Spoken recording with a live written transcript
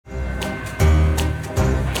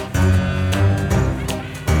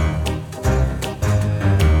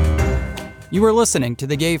You are listening to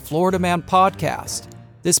the Gay Florida Man podcast.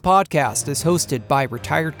 This podcast is hosted by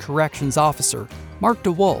retired corrections officer Mark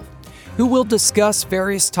DeWolf, who will discuss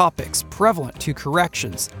various topics prevalent to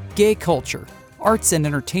corrections, gay culture, arts and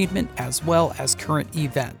entertainment, as well as current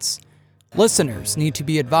events. Listeners need to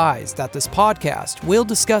be advised that this podcast will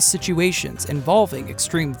discuss situations involving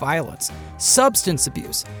extreme violence, substance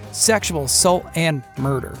abuse, sexual assault, and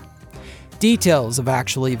murder. Details of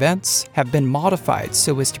actual events have been modified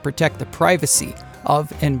so as to protect the privacy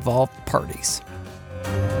of involved parties.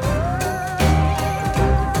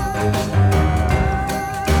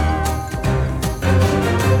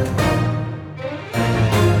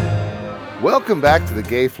 Welcome back to the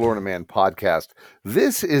Gay Florida Man podcast.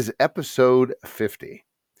 This is episode 50.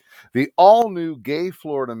 The all-new Gay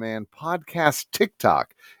Florida Man podcast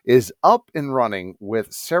TikTok is up and running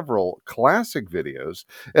with several classic videos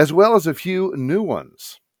as well as a few new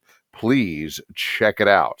ones. Please check it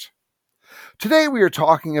out. Today we are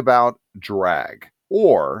talking about drag,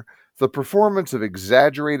 or the performance of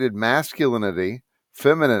exaggerated masculinity,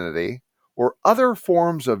 femininity, or other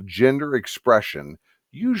forms of gender expression,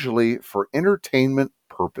 usually for entertainment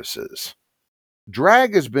purposes.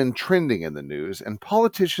 Drag has been trending in the news, and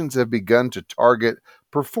politicians have begun to target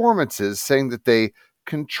performances saying that they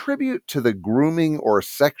contribute to the grooming or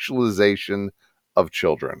sexualization of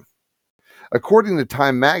children. According to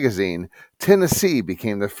Time magazine, Tennessee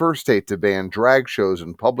became the first state to ban drag shows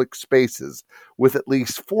in public spaces, with at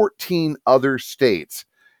least 14 other states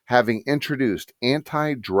having introduced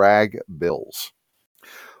anti-drag bills.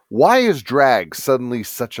 Why is drag suddenly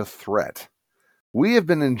such a threat? We have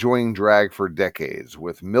been enjoying drag for decades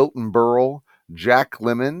with Milton Berle, Jack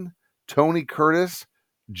Lemmon, Tony Curtis,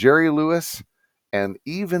 Jerry Lewis, and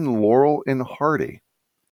even Laurel and Hardy.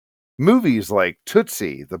 Movies like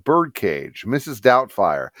Tootsie, The Birdcage, Mrs.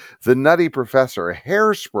 Doubtfire, The Nutty Professor,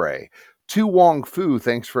 Hairspray, To Wong Fu,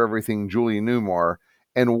 Thanks for Everything, Julie Newmar,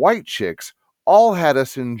 and White Chicks all had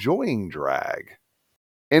us enjoying drag.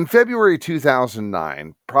 In February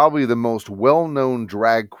 2009, probably the most well-known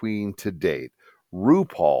drag queen to date,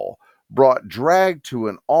 Rupaul, brought drag to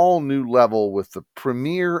an all-new level with the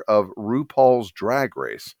premiere of RuPaul's Drag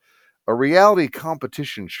Race, a reality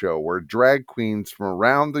competition show where drag queens from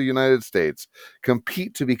around the United States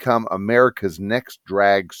compete to become America's next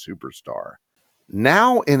drag superstar.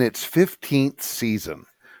 Now in its 15th season,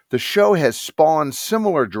 the show has spawned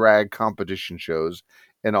similar drag competition shows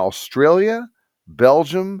in Australia,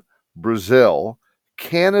 Belgium, Brazil,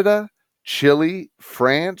 Canada, Chile,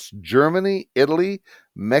 France, Germany, Italy,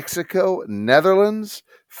 Mexico, Netherlands,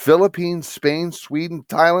 Philippines, Spain, Sweden,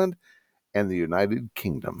 Thailand, and the United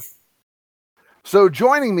Kingdom. So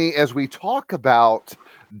joining me as we talk about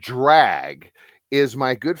drag is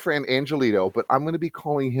my good friend Angelito, but I'm going to be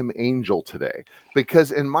calling him Angel today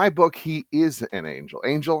because in my book, he is an angel.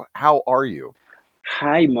 Angel, how are you?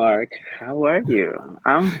 Hi, Mark. How are you?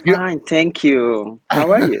 I'm fine, thank you.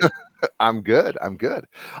 How are you? I'm good. Did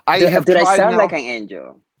I sound like an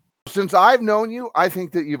angel? Since I've known you, I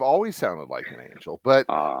think that you've always sounded like an angel. But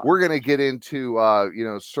we're going to get into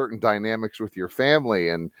certain dynamics with your family,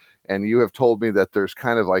 and you have told me that there's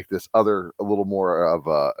kind of like this other, a little more of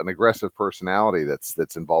an aggressive personality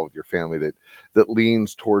that's involved with your family that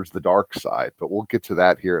leans towards the dark side. But we'll get to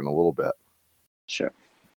that here in a little bit. Sure.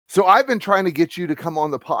 So I've been trying to get you to come on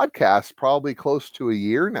the podcast probably close to a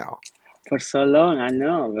year now. For so long, I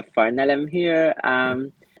know. But finally, I'm here.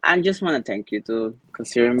 I just want to thank you to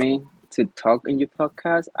consider me to talk in your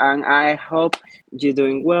podcast. And I hope you're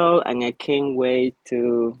doing well. And I can't wait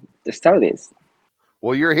to start this.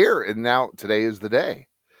 Well, you're here. And now today is the day.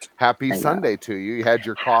 Happy Sunday to you. You had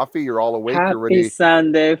your coffee. You're all awake. You're ready. Happy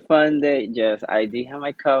Sunday, fun day. Yes, I did have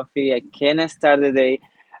my coffee. I cannot start the day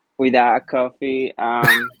without a coffee.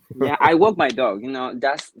 Yeah, I walk my dog.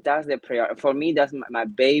 That's the priority for me. That's my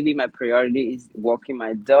baby. My priority is walking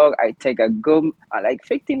my dog. I take a good like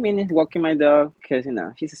 15 minutes walking my dog because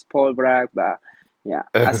he's a spoiled brat. But yeah,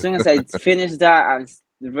 as soon as I finish that, I'm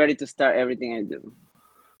ready to start everything I do.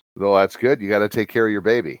 Well, that's good. You got to take care of your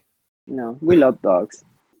baby. We love dogs.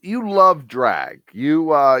 You love drag.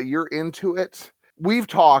 You're into it. We've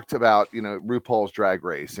talked about, RuPaul's Drag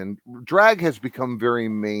Race, and drag has become very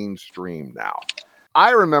mainstream now.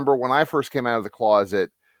 I remember when I first came out of the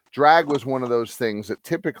closet, drag was one of those things that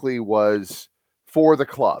typically was for the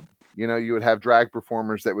club. You would have drag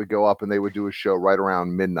performers that would go up and they would do a show right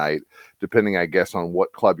around midnight, depending, I guess, on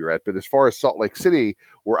what club you're at. But as far as Salt Lake City,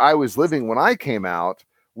 where I was living when I came out,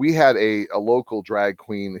 we had a local drag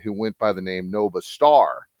queen who went by the name Nova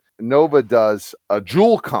Star. Nova does a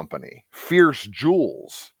jewel company, Fierce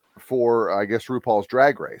Jewels, for, I guess, RuPaul's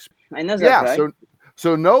Drag Race. I know that, right?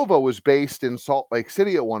 So Nova was based in Salt Lake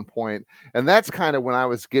City at one point, and that's kind of when I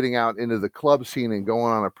was getting out into the club scene and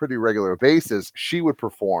going on a pretty regular basis. She would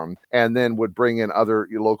perform and then would bring in other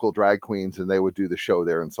local drag queens, and they would do the show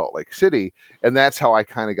there in Salt Lake City. And that's how I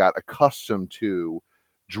kind of got accustomed to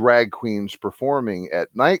drag queens performing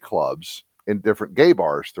at nightclubs in different gay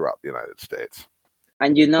bars throughout the United States.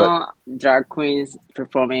 And you But know, drag queens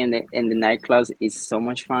performing in the nightclubs is so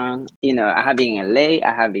much fun. You know, I have been in LA,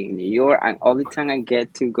 I have been in New York, and all the time I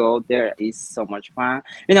get to go there is so much fun.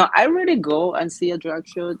 You know, I really go and see a drag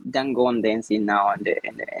show than go and dancing now on the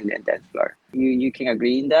dance floor. You can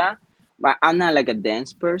agree in that, but I'm not like a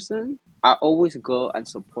dance person. I always go and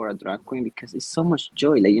support a drag queen because it's so much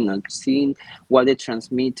joy. Like, you know, seeing what they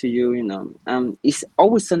transmit to you. You know, it's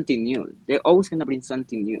always something new. They're always gonna bring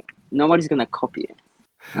something new. Nobody's gonna copy it.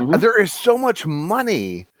 there is so much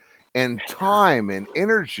money and time and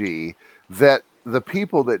energy that the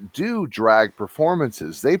people that do drag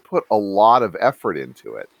performances, they put a lot of effort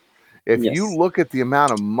into it. If you Yes. look at the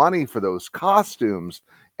amount of money for those costumes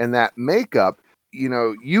and that makeup,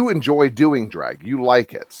 you enjoy doing drag. You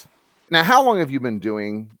like it. Now, how long have you been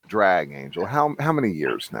doing drag, Angel? How many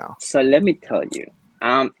years now? So let me tell you.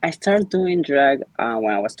 I started doing drag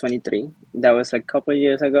when I was 23. That was a couple of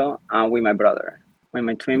years ago. With my brother, with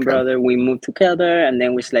my twin Okay. brother, we moved together, and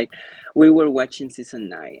then we were watching season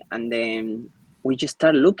 9, and then we just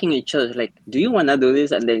started looking at each other like, "Do you want to do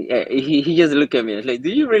this?" And then he just looked at me like, "Do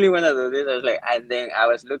you really want to do this?" I was like, and then I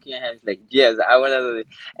was looking at him like, "Yes, I want to do this."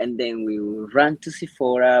 And then we ran to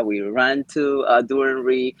Sephora, we ran to Duran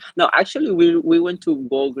Reed. No, actually, we went to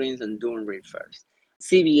Walgreens and Duran Reed first.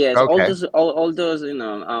 CVS, Okay. all those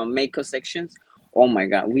makeup sections. Oh my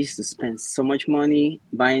God, we used to spend so much money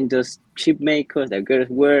buying those cheap makeup that girls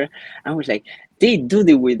wear. I was like, they do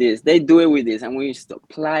it with this, they do it with this, and we used to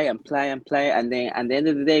apply, and then at the end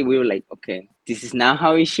of the day, we were like, okay, this is not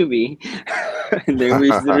how it should be. And then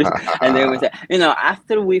and then we said,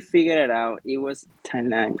 after we figured it out, it was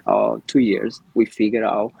 10 or 2 years. We figured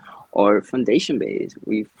out our foundation base,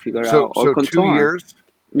 we figured so out our so two contour. years.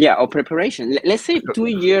 Yeah, or preparation. Let's say So, 2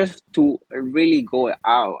 years to really go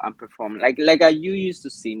out and perform. You used to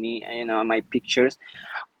see me, my pictures.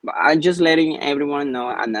 But I'm just letting everyone know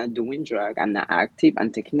I'm not doing drag. I'm not active.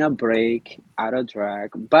 I'm taking a break out of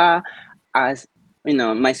drag. But as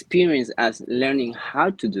my experience as learning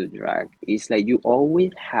how to do drag is like you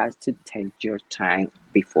always have to take your time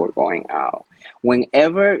before going out.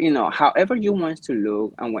 Whenever, however you want to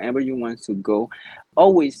look and whenever you want to go,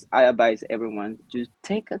 always I advise everyone to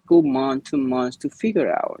take a good month, 2 months to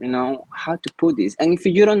figure out, how to put this. And if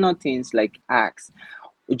you don't know things like acts,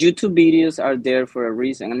 YouTube videos are there for a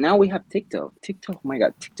reason. And now we have TikTok. TikTok, oh my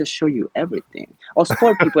God, TikTok show you everything. Of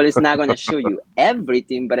course, people is not gonna show you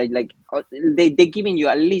everything, but they giving you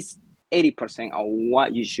at least 80% of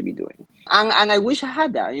what you should be doing. And I wish I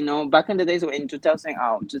had that, back in the days in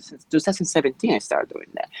 2017, I started doing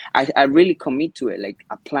that. I really commit to it, like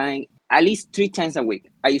applying at least 3 times a week.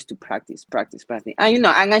 I used to practice. And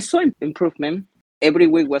and I saw improvement. Every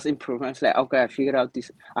week was improvement. It's like, okay, I figured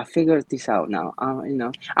this out now.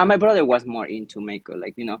 And my brother was more into makeup.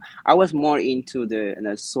 Like, I was more into the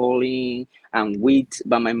soling and wheat,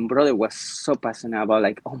 but my brother was so passionate about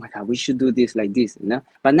like, oh my God, we should do this like this,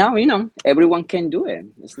 But now, everyone can do it.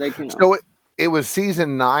 It's like, so it was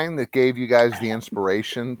season 9 that gave you guys the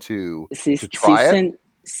inspiration to try it.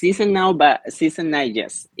 Season now, but season 9,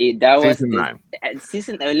 yes, that was Season 9.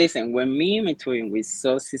 season. Listen, when me and my twin we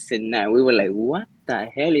saw season 9, we were like, "What the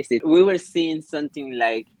hell is it?" We were seeing something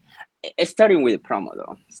like, starting with the promo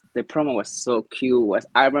though. The promo was so cute.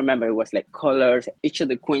 I remember it was like colors. Each of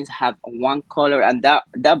the queens have one color, and that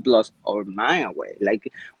blows our mind away.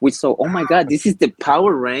 Like we saw, oh my God, this is the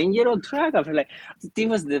Power Ranger of drag. I was like, this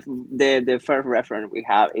was the first reference we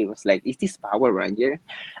have. It was like, is this Power Ranger?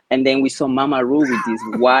 And then we saw Mama Ru with this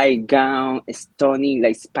white gown, stunning,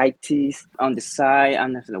 like spiked teeth on the side.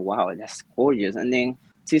 And I was like, wow, that's gorgeous. And then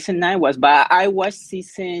season 9 but I watched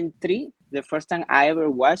season 3. The first time I ever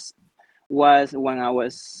watched was when I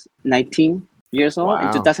was 19 years old in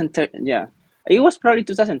Wow. 2013. Yeah, it was probably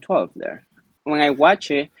 2012 there. When I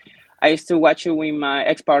watch it, I used to watch it with my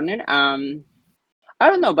ex-partner. I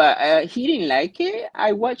don't know, but he didn't like it.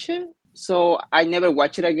 I watched it. So I never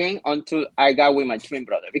watched it again until I got with my twin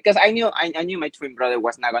brother because I knew my twin brother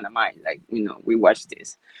was not gonna mind. Like, we watched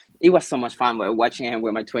this. It was so much fun watching him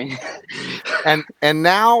with my twin. And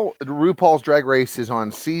now RuPaul's Drag Race is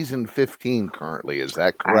on season 15 currently. Is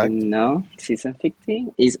that I correct? know, season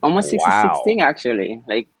 15 is almost season Wow. 16 actually.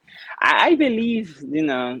 Like I believe,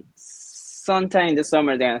 sometime in the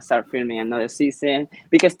summer they're gonna start filming another season,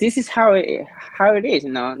 because this is how it is.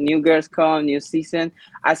 New girls come, new season.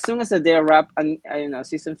 As soon as they wrap,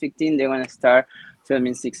 season 15, they want to start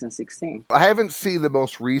filming season 16. I haven't seen the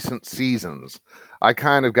most recent seasons. I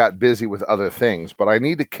kind of got busy with other things, but I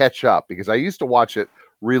need to catch up because I used to watch it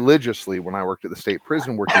religiously when I worked at the state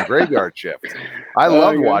prison working graveyard shift. I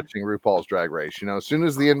loved watching RuPaul's Drag Race. As soon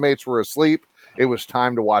as the inmates were asleep, it was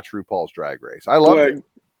time to watch RuPaul's Drag Race. I loved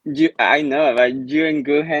it. I know, but you're in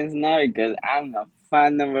good hands now because I'm a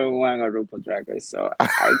fan number one of RuPaul Drag Race. So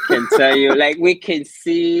I can tell you, like, we can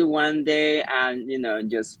see one day and,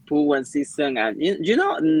 just pull one season. And,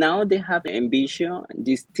 now they have in Vision,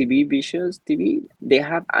 these TV, they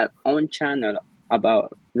have an own channel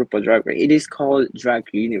about RuPaul Drag Race. It is called Drag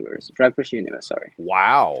Race Universe, sorry.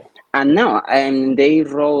 Wow. And now, they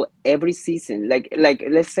roll every season. Like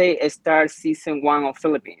let's say start season 1 of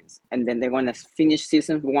Philippines, and then they're gonna finish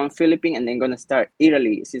season 1 Philippines, and then gonna start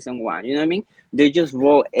Italy season 1. You know what I mean? They just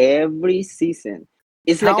roll every season.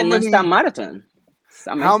 It's like a non-stop marathon.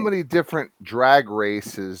 How many different drag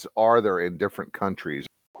races are there in different countries?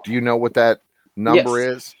 Do you know what that number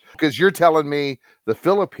is? Because you're telling me the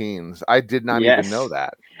Philippines, I did not even know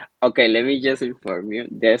that. Okay, let me just inform you.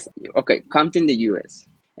 Counting the US,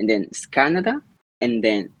 and then it's Canada, and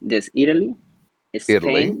then there's Italy,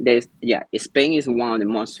 Spain. Spain is one of the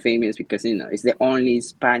most famous because it's the only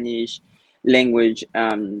Spanish language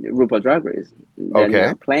RuPaul Drag Race that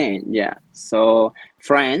they're playing. Yeah. So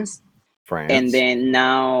France, and then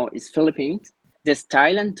now it's Philippines. There's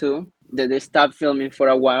Thailand too. They stopped filming for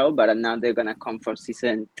a while, but now they're gonna come for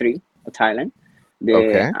season 3 of Thailand.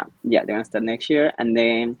 They're gonna start next year. And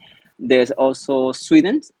then there's also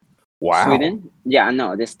Sweden. Wow. Sweden. Yeah,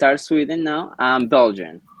 no, they start Sweden now.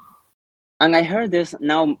 Belgium. And I heard there's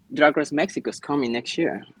now Drag Race Mexico's coming next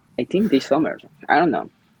year. I think this summer. I don't know.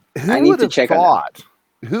 I need to check it.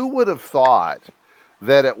 Who would have thought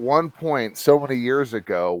that at one point so many years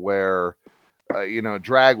ago where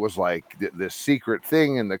drag was like this secret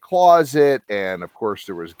thing in the closet, and of course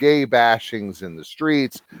there was gay bashings in the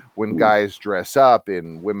streets when guys dress up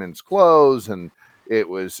in women's clothes, and it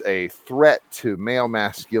was a threat to male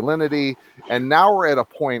masculinity. And now we're at a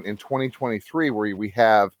point in 2023 where we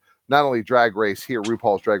have not only Drag Race here,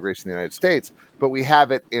 RuPaul's Drag Race in the United States, but we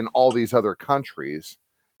have it in all these other countries,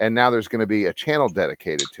 and now there's going to be a channel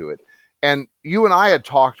dedicated to it. And you and I had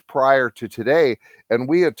talked prior to today, and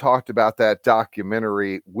we had talked about that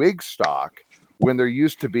documentary Wigstock, when there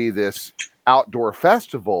used to be this outdoor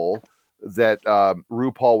festival that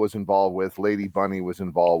RuPaul was involved with, Lady Bunny was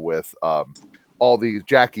involved with, all these,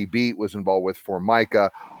 Jackie Beat was involved with,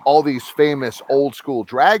 Formica, all these famous old school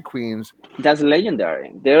drag queens. That's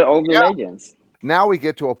legendary. They're all the legends. Now we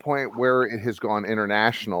get to a point where it has gone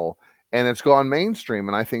international and it's gone mainstream,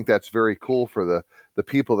 and I think that's very cool for the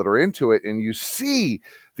people that are into it. And you see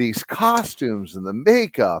these costumes and the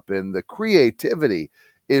makeup and the creativity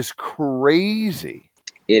is crazy.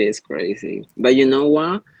 It is crazy. But you know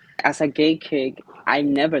what? As a gay kid, I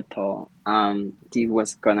never thought this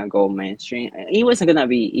was gonna go mainstream. It wasn't gonna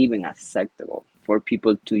be even acceptable for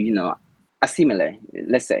people to, assimilate,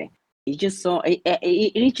 let's say. It's just so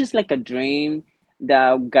it's just like a dream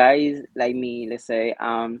that guys like me, let's say,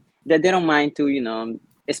 that they don't mind to,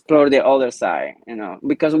 explore the other side,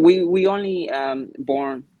 because we only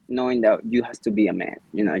born knowing that you have to be a man,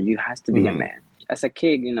 you have to be a man. As a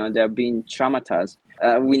kid, they're being traumatized.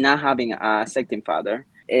 We're not having a second father.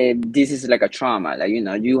 This is like a trauma, like,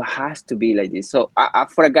 you have to be like this. So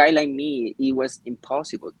for a guy like me, it was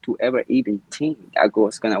impossible to ever even think I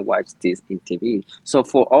was gonna watch this in TV. So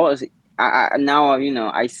for us, now,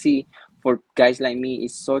 I see for guys like me,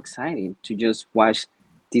 it's so exciting to just watch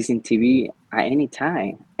this in TV at any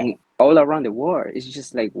time and all around the world. It's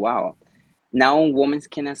just like, wow. Now women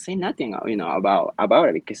cannot say nothing, about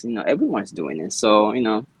it because, everyone's doing it. So,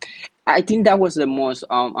 I think that was the most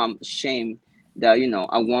shame that,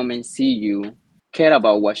 a woman see you care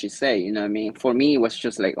about what she say. You know what I mean? For me, it was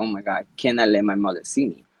just like, oh my God, can I let my mother see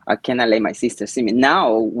me? I cannot let my sister see me.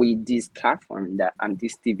 Now with this platform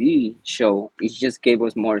this TV show, it just gave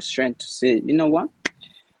us more strength to say, you know what?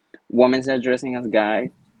 Women are dressing as guys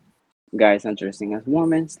are dressing as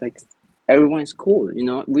women. Like, everyone's cool,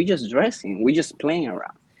 we just dressing, we just playing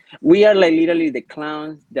around. We are like literally the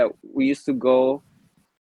clowns that we used to go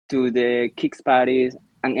to the kicks parties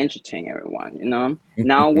and entertain everyone,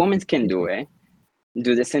 Now women can do it,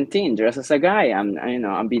 do the same thing, dress as a guy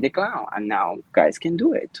and be the clown, and now guys can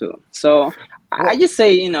do it too. So I just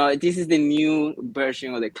say, this is the new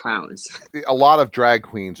version of the clowns. A lot of drag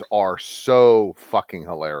queens are so fucking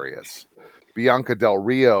hilarious. Bianca Del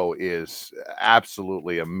Rio is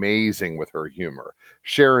absolutely amazing with her humor.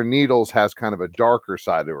 Sharon Needles has kind of a darker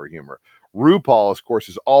side of her humor. RuPaul, of course,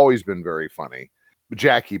 has always been very funny.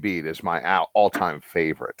 Jackie Beat is my all-time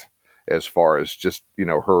favorite as far as just,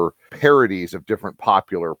 her parodies of different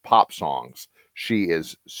popular pop songs. She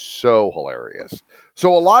is so hilarious.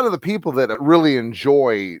 So a lot of the people that really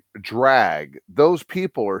enjoy drag, those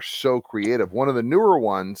people are so creative. One of the newer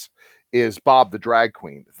ones is Bob the Drag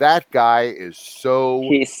Queen. That guy is so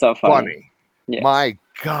He's so funny. Yes. My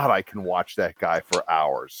God, I can watch that guy for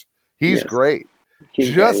hours. He's Yes. great.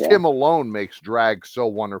 He's Just great, him alone makes drag so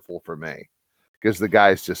wonderful for me because the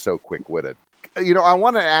guy's just so quick-witted. I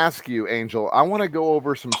want to ask you, Angel, I want to go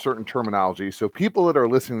over some certain terminology. So people that are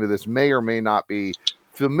listening to this may or may not be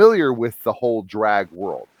familiar with the whole drag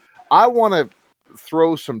world. I want to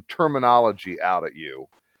throw some terminology out at you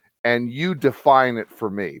and you define it for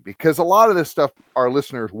me because a lot of this stuff our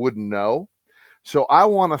listeners wouldn't know. So I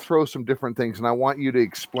want to throw some different things and I want you to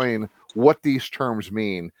explain what these terms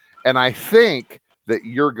mean. And I think that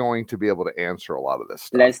you're going to be able to answer a lot of this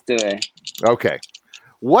stuff. Let's do it. Okay.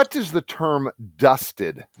 What does the term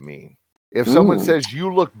dusted mean? If someone says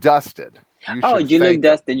you look dusted, you look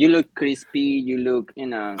dusted. You look crispy. You look, you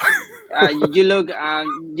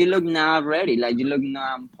look not ready. Like you look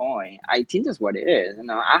not on point. I think that's what it is.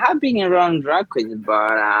 I have been around drag queens,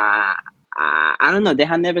 but I don't know. They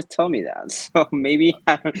have never told me that, so maybe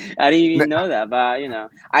I didn't even know that. But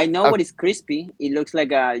I know what is crispy. It looks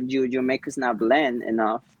like your maker's not blend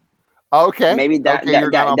enough. Okay. Maybe that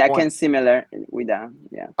can similar with that.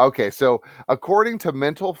 Yeah. Okay. So according to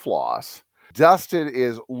Mental Floss, dusted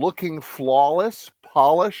is looking flawless,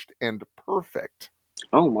 polished, and perfect.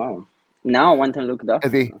 Oh wow! Now I want to look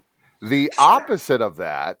dusted. The opposite of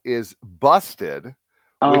that is busted,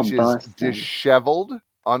 which is disheveled,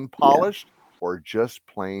 unpolished, or just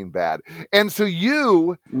plain bad. And so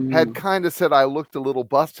you had kind of said I looked a little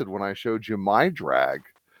busted when I showed you my drag.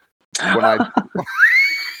 When I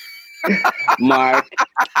Mark,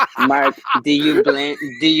 do you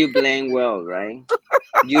blend well, right?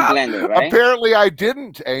 You blend it, right? Apparently I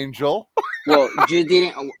didn't, Angel. Well, you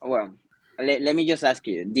didn't. Well, let me just ask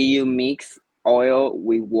you: do you mix oil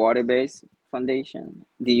with water-based foundation?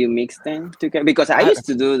 Do you mix them together? Because I used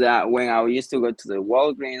to do that when I used to go to the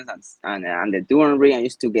Walgreens and the Duran. I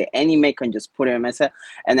used to get any makeup and just put it in myself,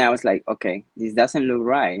 and I was like, okay, this doesn't look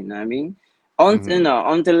right. You know what I mean?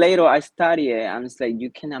 Until later I studied it, and it's like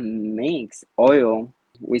you cannot mix oil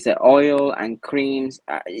with the oil and creams.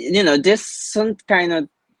 There's some kind of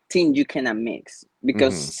thing you cannot mix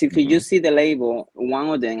because if you see the label, one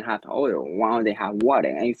of them have oil, one of them have water,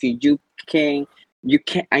 and if you can.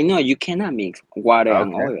 I know you cannot mix water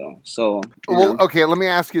and oil. So, okay, let me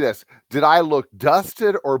ask you this. Did I look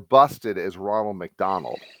dusted or busted as Ronald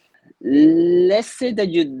McDonald? Let's say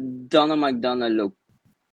that Donald McDonald look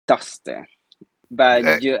dusted,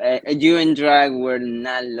 but you and drag were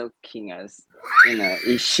not looking as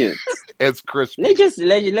it should. It's crispy.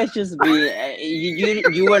 Let's just be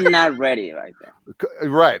you were not ready right there.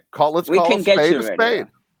 Right. Let's call a spade a spade.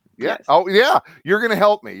 Yeah. Yes. Oh yeah. You're gonna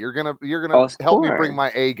help me. You're gonna help me bring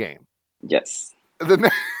my A game. Yes.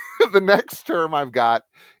 The next term I've got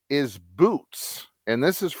is boots, and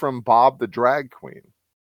this is from Bob the Drag Queen.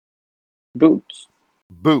 Boots.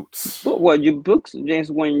 But what your boots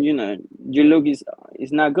just when your look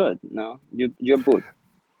is not good. No, your boot.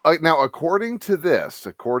 Now, according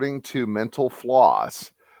to Mental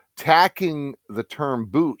Floss, tacking the term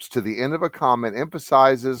boots to the end of a comment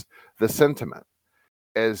emphasizes the sentiment.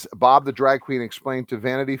 As Bob the Drag Queen explained to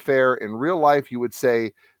Vanity Fair, in real life, you would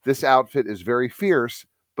say, this outfit is very fierce,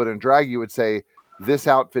 but in drag, you would say, this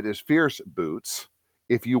outfit is fierce boots.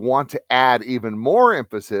 If you want to add even more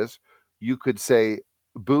emphasis, you could say,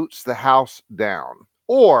 boots the house down,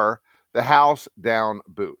 or the house down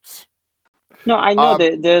boots. No, I know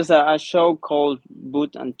that there's a show called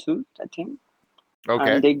Boot and Toot, I think.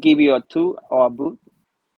 Okay. And they give you a toot or a boot.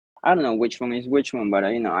 I don't know which one is which one, but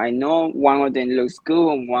I know one of them looks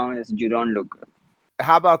good and one is you don't look good.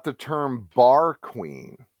 How about the term bar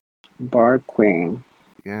queen? Bar queen.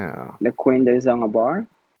 Yeah. The queen that is on a bar?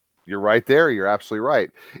 You're right there. You're absolutely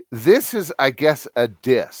right. This is, I guess, a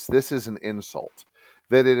diss. This is an insult.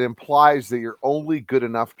 That it implies that you're only good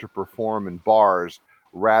enough to perform in bars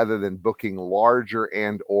rather than booking larger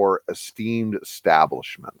and or esteemed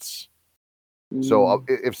establishments. So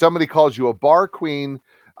if somebody calls you a bar queen,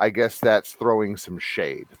 I guess that's throwing some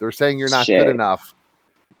shade. They're saying you're not good enough.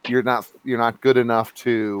 You're not good enough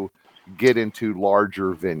to get into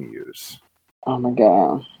larger venues. Oh my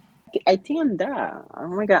God. I think on that. Oh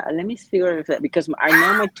my God. Let me figure it out because I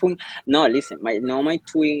know my twin. No, listen. My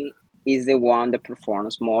twin is the one that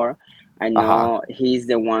performs more. I Uh-huh. know he's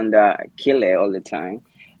the one that kill it all the time.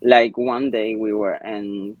 Like one day we were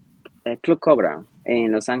in Club Cobra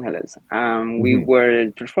in Los Angeles. We Hmm.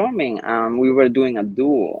 were performing. We were doing a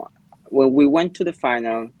duo. When we went to the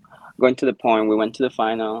final, going to the point, we went to the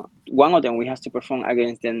final. One of them we had to perform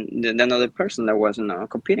against the another person that was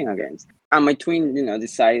competing against. And my twin,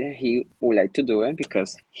 decided he would like to do it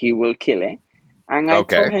because he will kill it. And I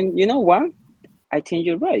Okay. told him, you know what? I think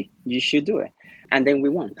you're right. You should do it. And then we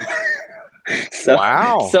won. so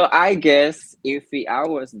Wow. so I guess if I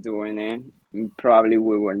was doing it, probably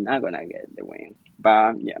we were not gonna get the win.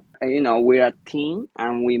 But yeah, we're a team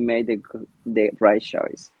and we made the right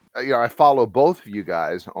choice. I follow both of you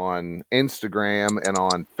guys on Instagram and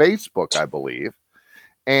on Facebook, I believe.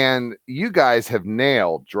 And you guys have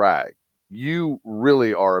nailed drag. You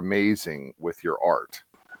really are amazing with your art.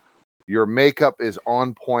 Your makeup is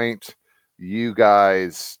on point. You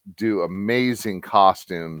guys do amazing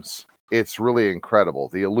costumes. It's really incredible.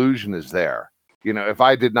 The illusion is there. If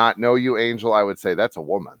I did not know you, Angel, I would say that's a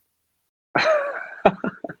woman.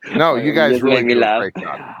 No, you You guys just really made me do a laugh. great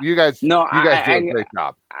job. You guys, No, you guys do a great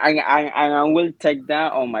job. I will take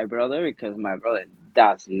that on my brother because my brother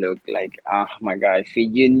does look like, oh my god, if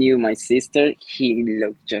you knew my sister, he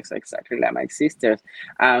looked just exactly like my sisters.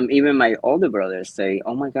 Even my older brothers say,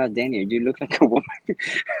 oh my god, Daniel, you look like a woman.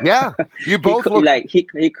 Yeah, you both look. He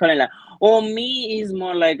call it like, oh, me is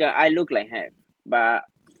more like I look like him. But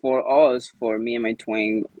for me and my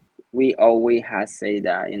twin, we always have say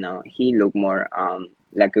that he look more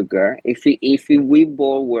like a girl. We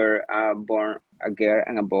both were born a girl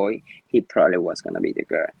and a boy, he probably was gonna be the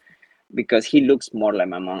girl because he looks more like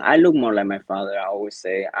my mom. I look more like my father. I always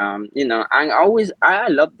say, and I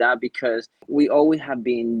love that because we always have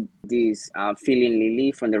been this feeling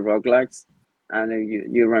Lily from the Rugrats. And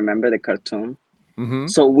you remember the cartoon. Mm-hmm.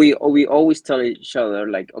 So we always tell each other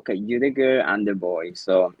like, okay, you the girl and the boy.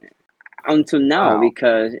 So until now, Wow.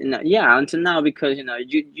 because until now because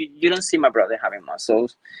you don't see my brother having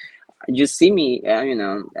muscles. You see me,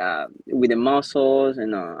 with the muscles, with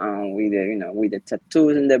the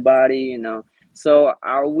tattoos in the body, So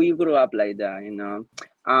we grew up like that.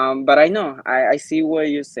 But I know I see what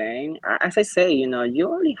you're saying. As I say,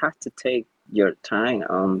 you only have to take your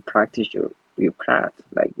time, practice your craft.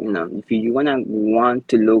 Like if you want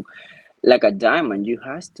to look like a diamond, you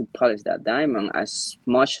have to polish that diamond as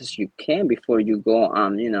much as you can before you go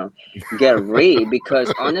get ready,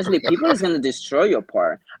 because honestly people is gonna destroy your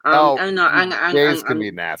part. Oh, And gays can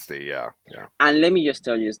be nasty. Yeah, yeah. and let me just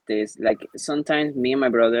tell you this, like sometimes me and my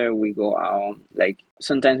brother we go out, like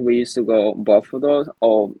sometimes we used to go both of those,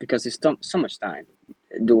 or because it's so much time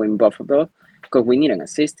doing both of those, because we need an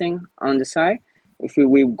assistant on the side if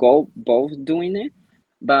we go both doing it.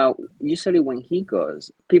 But usually when he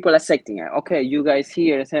goes, people are accepting it. Okay, you guys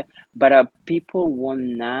here, but people will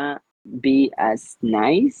not be as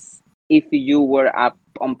nice if you were a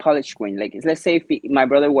unpolished queen. Like let's say if my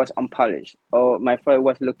brother was unpolished or my father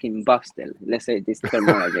was looking busted. Let's say this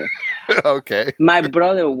terminology. Okay. My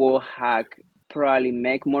brother will probably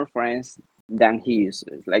make more friends than he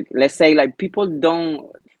uses. Like let's say like people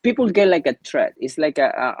get like a threat. It's like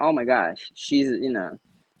oh my gosh, she's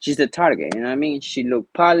the target. You know what I mean? She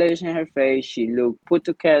look polished in her face. She look put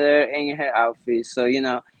together in her outfit. So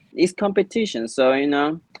it's competition.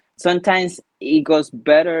 So sometimes it goes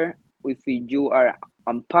better if you are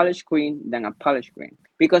unpolished queen than a polished queen.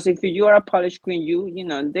 Because if you are a polished queen,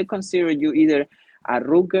 they consider you either a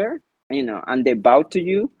rude girl, and they bow to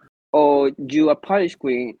you, or you a polished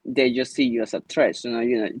queen, they just see you as a threat. So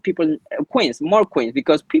people, queens, more queens,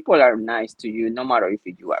 because people are nice to you no matter if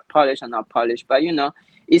you are polished or not polished. But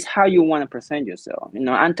it's how you want to present yourself.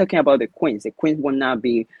 I'm talking about the queens. The queens will not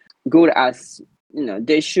be good as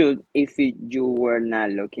they should if you were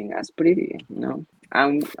not looking as pretty.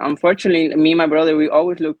 And unfortunately, me and my brother, we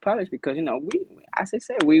always look polished because we, as I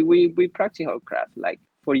said, we practice our craft like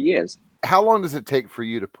for years. How long does it take for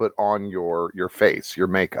you to put on your face, your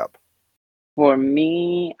makeup? For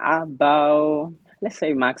me, about let's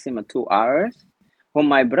say maximum 2 hours. For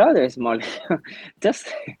my brother, it's more like just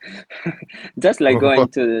just like going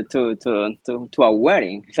to a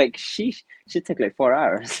wedding. It's like she took like 4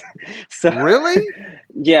 hours. So Really?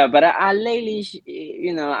 yeah, but I lately,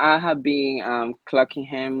 I have been clocking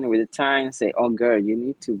him with the time and say, "Oh, girl, you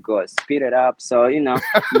need to go speed it up." So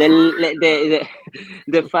the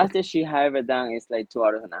fastest she have ever done is like 2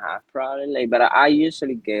 hours and a half, probably. Like, but I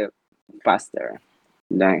usually get faster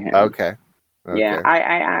than him. Okay. Yeah, Okay.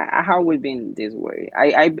 I have always been this way.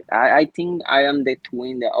 I think I am the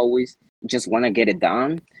twin that always just want to get it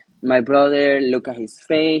done. My brother look at his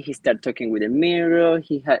face. He start talking with a mirror.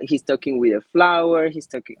 He's talking with a flower. He's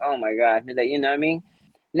talking. Oh my god! Like, you know what I mean?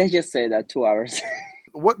 Let's just say that 2 hours.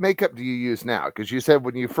 What makeup do you use now? Because you said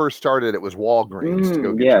when you first started, it was Walgreens to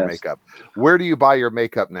go get your Yes. makeup. Where do you buy your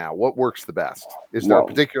makeup now? What works the best? Is there a Wow.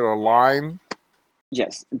 particular line?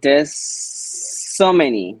 Yes. There's so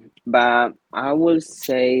many, but I will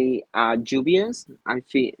say Juvia's. I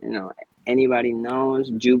feel anybody knows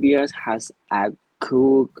Juvia's has a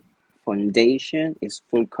cool foundation. It's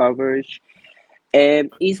full coverage.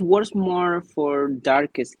 It works more for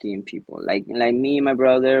darker skin people, like me and my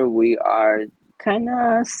brother. We are kind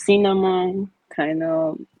of cinnamon, kind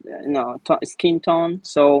of skin tone.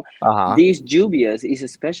 So Uh huh. these Juvias is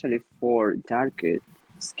especially for darker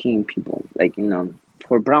skin people, like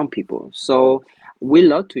for brown people. So we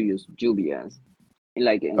love to use Juvias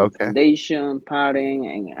like in Okay. foundation,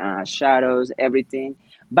 padding, and shadows, everything.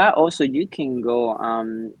 But also you can go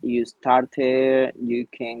use Tarte. You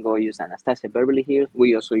can go use Anastasia Beverly Hills.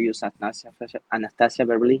 We also use Anastasia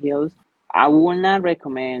Beverly Hills. I would not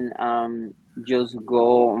recommend just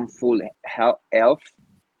go on full elf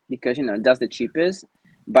because that's the cheapest.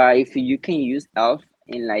 But if you can use elf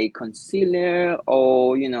in like concealer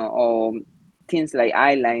or things like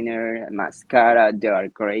eyeliner, mascara, they are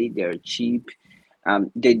great. They're cheap.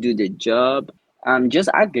 They do the job. Just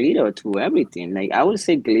add glitter to everything. Like I would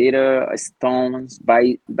say, glitter, stones.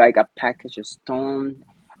 Buy a package of stone.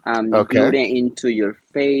 Glue Okay. it into your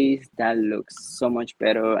face. That looks so much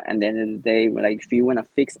better. And then in the day, like if you wanna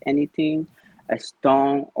fix anything, a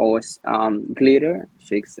stone or glitter,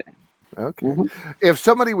 fix it. Okay. Hmm. If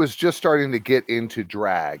somebody was just starting to get into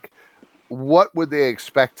drag, what would they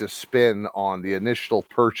expect to spend on the initial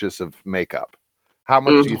purchase of makeup? How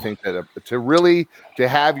much do you think that to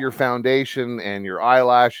have your foundation and your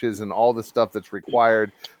eyelashes and all the stuff that's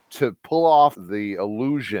required to pull off the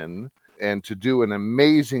illusion and to do an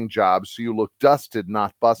amazing job so you look dusted,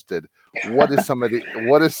 not busted? What is somebody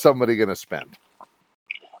going to spend?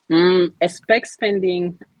 Expect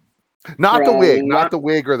spending Not the wig, from not one. the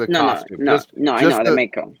wig or the No, no, costume. no, Just no. I just know the the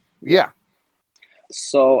makeup. Yeah. yeah.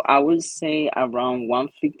 So I would say around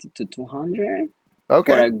 150 to 200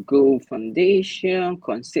 for Okay. a good foundation,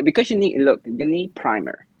 conceal because you need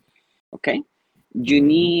primer, okay? You Mhm.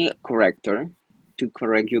 need corrector to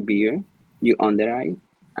correct your beard, your under eye,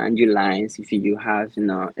 and your lines if you have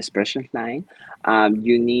expression line.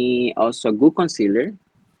 You need also good concealer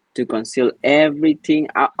to conceal everything.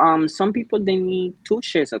 Some people they need two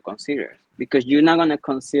shades of concealer because you're not gonna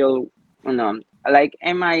conceal. Like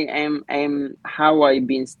how I've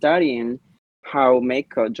been studying how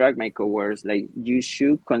makeup, drag makeup works. Like you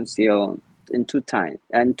should conceal in two times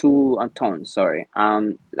and two tones. Sorry,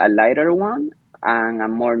 a lighter one and a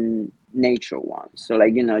more nature one. So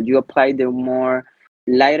like you apply the more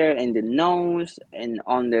lighter in the nose and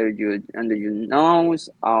under your nose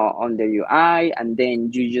under your eye, and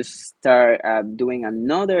then you just start doing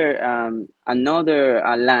another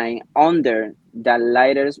line under the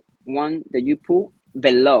lighter one that you put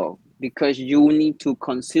below because you need to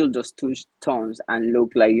conceal those two tones and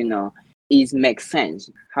look like it makes sense.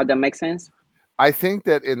 How that makes sense? I think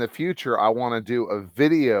that in the future I want to do a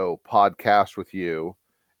video podcast with you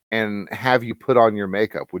and have you put on your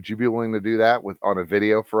makeup. Would you be willing to do that on a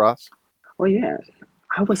video for us? Oh yes,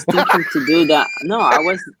 I was thinking to do that. No, I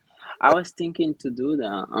was thinking to do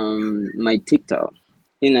that on my TikTok.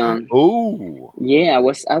 You know, Oh, yeah,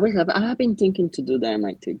 I have been thinking to do that on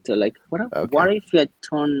my TikTok. Like, okay. what if I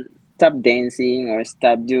stop dancing or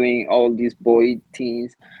stop doing all these boy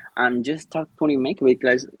things and just start putting makeup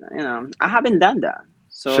because I haven't done that.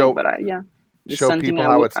 So, Show but yeah, it's show something people I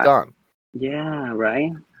how would. it's done. Yeah,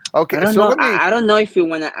 right. I Okay, don't so know. let me I don't know if you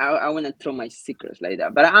wanna. I wanna throw my secrets like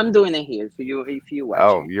that, but I'm doing it here for you if you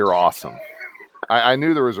Oh, watching. you're awesome. I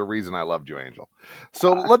knew there was a reason I loved you, Angel.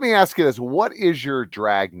 So let me ask you this. What is your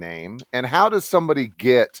drag name and how does somebody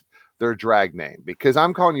get their drag name? Because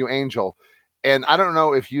I'm calling you Angel and I don't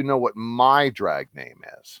know if you know what my drag name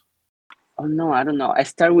is. Oh no, I don't know. I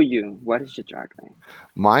start with you. What is your drag name?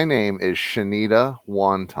 My name is Shanita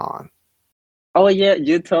Wonton. Oh yeah,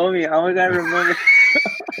 you told me. Oh my god, I remember.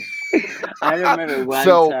 I remember one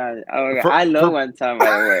So time. Oh my god, for I love for one time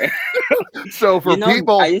by the way. so for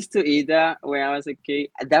I people used to eat that when I was a kid.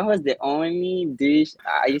 That was the only dish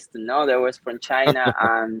I used to know that was from China,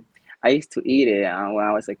 and I used to eat it when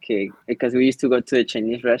I was a kid because we used to go to a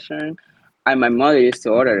Chinese restaurant, and my mother used to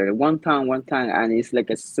order it one time, and it's like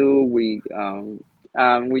a soup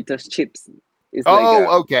with those chips.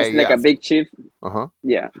 okay, It's like a yes. big chip. Uh-huh.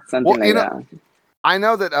 Yeah, Well, something like that. I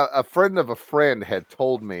know that a friend of a friend had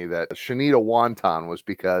told me that Shanita Wonton was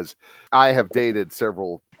because I have dated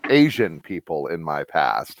several Asian people in my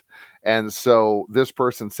past. And so this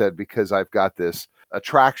person said, because I've got this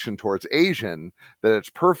attraction towards Asian, that it's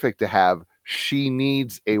perfect to have she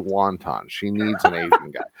needs a wonton. She needs an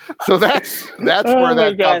Asian guy. So that's where Oh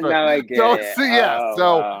my that comes God, from. now I get So it. yeah,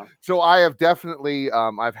 Oh wow. so I have definitely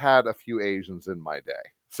I've had a few Asians in my day.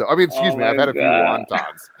 So I mean, excuse Oh me, I've my had a few God.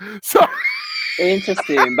 wontons. So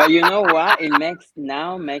Interesting. But you know what? It makes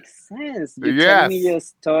sense. You're telling me yes. your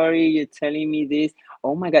story, you're telling me this.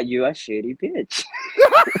 Oh my God, you a shitty bitch.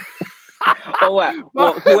 Oh what?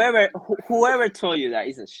 Well, whoever told you that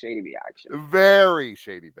is a shady reaction. Very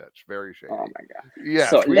shady bitch. Very Oh shady. my God.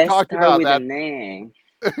 So Yes, we let's talked start about with the that. name.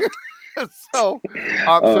 So,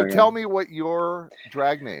 Oh so yeah. tell me what your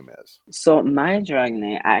drag name is. So my drag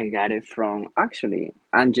name, I got it from actually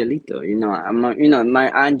Angelito.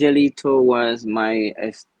 My Angelito was my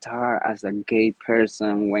star as a gay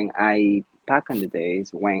person when I back in the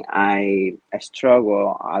days when I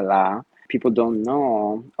struggle a lot. People don't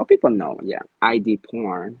know, or people know, yeah. I did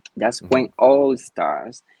porn. That's Mhm, when all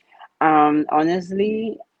stars.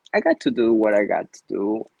 Honestly, I got to do what I got to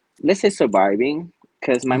do. Let's say surviving,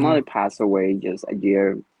 because my mhm. mother passed away just a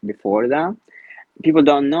year before that. People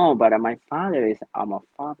don't know, but my father is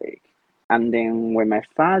homophobic. And then when my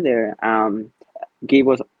father gave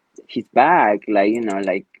us his bag, like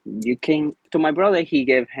like you can to my brother, he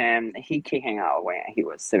came out when he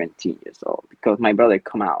was 17 years old because my brother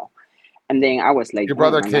come out, and then I was like, Your oh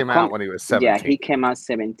brother man, I came out come. when he was Yeah, 17. he came out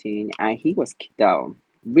 17, and he was kicked out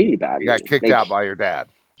really He got badly. kicked Like out by your dad.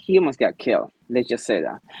 he almost got killed. Let's just say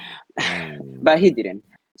that. But he Mm. didn't.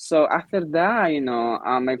 So after that,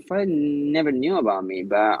 my father never knew about me.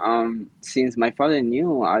 But since my father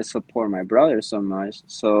knew I support my brother so much,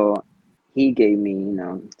 so he gave me,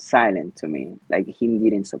 silent to me. Like he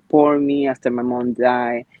didn't support me after my mom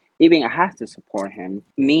died. Even I had to support him.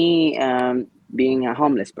 Me, being a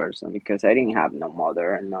homeless person because I didn't have no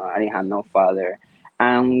mother, no, I didn't have no father.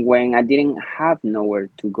 And when I didn't have nowhere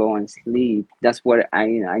to go and sleep, that's where I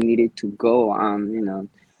needed to go.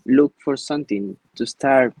 Look for something to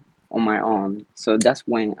start on my own. So that's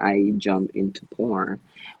when I jumped into porn.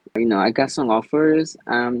 I got some offers.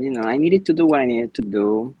 I needed to do what I needed to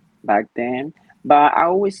do back then. But I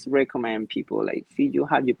always recommend people like if you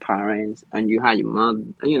have your parents and you have your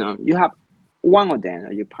mom, you have one of them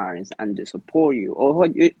or your parents and they support you, or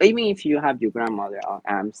even if you have your grandmother or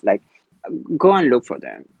aunts, like go and look for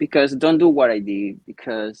them because don't do what I did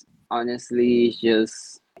because honestly, it's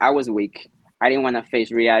just I was weak. I didn't want to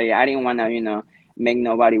face reality. I didn't want to, make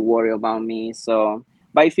nobody worry about me. So,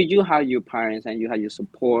 but if you do have your parents and you have your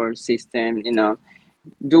support system,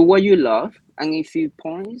 do what you love, and if you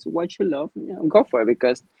points what you love, go for it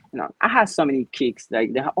because I had so many kicks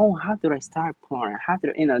like they oh how do I start porn? How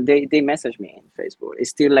do they message me in Facebook. It's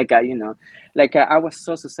still like I was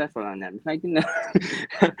so successful on them like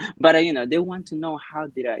but they want to know how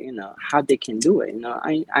did I how they can do it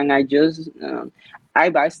I just I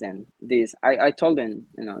advised them this. I told them,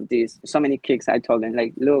 this so many kicks. I told them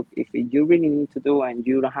like, look, if you really need to do and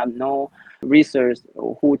you don't have no resource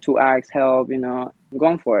or who to ask help,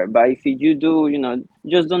 go for it. But if you do,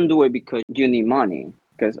 just don't do it because you need money.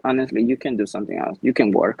 Because honestly, you can do something else. You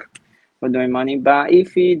can work for doing money. But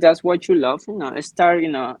if that's what you love, start,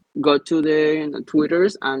 go to the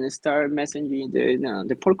Twitters and start messaging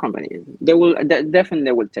the poor companies. Definitely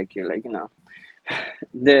they will take you like,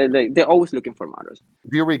 they're always looking for models.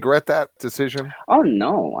 Do you regret that decision? Oh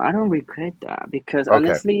no, I don't regret that because Okay.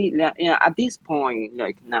 honestly, at this point,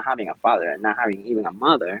 like not having a father and not having even a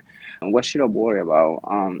mother, what should I worry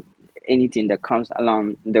about? Anything that comes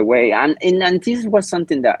along the way, and this was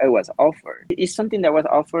something that it was offered. It's something that was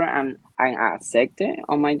offered, and I accepted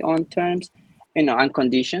on my own terms. On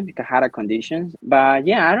conditions because I had a conditions, but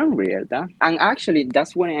yeah, I don't regret that. And actually,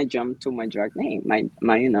 that's when I jumped to my drag name, my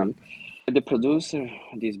the producer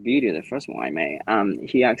of this video, the first one I made,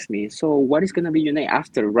 he asked me, "So what is gonna be your name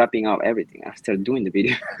after wrapping up everything, after doing the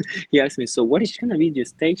video?" He asked me, "So what is gonna be your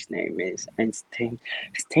stage name?" Is and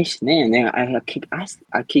stage name. And then I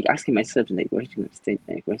keep asking myself like, "What is your stage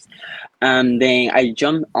name?" And then I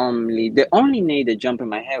jumped only the only name that jumped in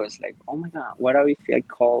my head was like, oh my god, what if I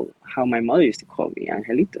call how my mother used to call me,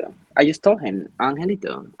 Angelito? I just told him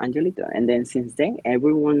Angelito, and then since then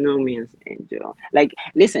everyone know me as Angel. Like,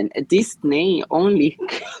 listen, this name only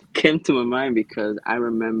came to my mind because I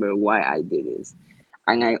remember why I did this,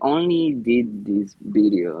 and I only did this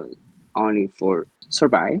video only for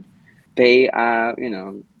survive, pay a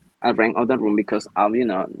rent of the room because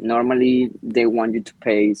normally they want you to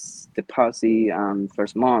pay deposit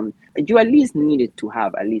first month. You at least needed to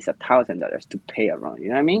have at least $1,000 to pay a rent. You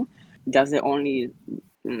know what I mean? That's the only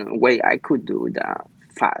way I could do that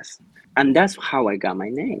fast. And that's how I got my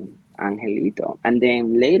name, Angelito. And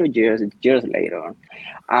then later, years later,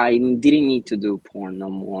 I didn't need to do porn no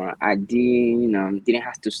more. I didn't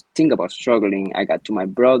have to think about struggling. I got to my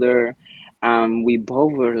brother. We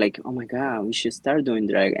both were like, oh my God, we should start doing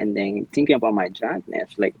drag. And then thinking about my dragness,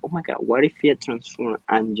 like, oh my God, what if I transform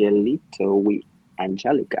Angelito with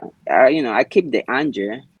Angelica? I keep the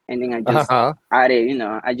Angel, and then I just Uh-huh.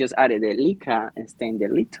 added the Lika and staying the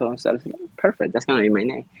Lito. So I was like, perfect, that's gonna be my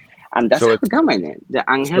name. And that's So how I it's got my name, the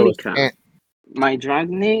so it's Angelica. My drag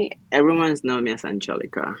name, everyone's known me as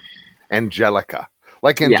Angelica. Angelica,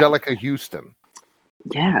 like Yeah, Angelica Houston.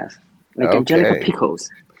 yes, like Angelica Okay. Pickles.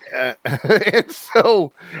 And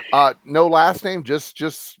so, no last name,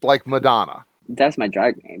 just like Madonna. That's my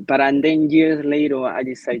drag name. But and then years later, I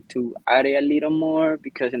decided to add it a little more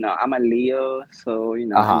because I'm a Leo. So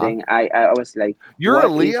and Uh-huh. then I was like, You're a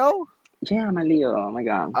what if? Leo? Yeah, I'm a Leo. Oh my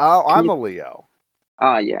God. Oh, Can I'm you? a Leo.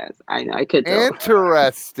 Oh yes, I know. I could tell.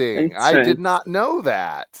 Interesting. It's I right. did not know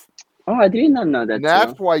that. Oh, I did not know that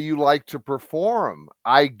That's too. why you like to perform.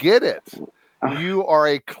 I get it. Oh, You are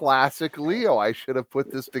a classic Leo. I should have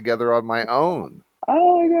put this together on my own.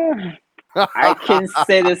 oh my God. I can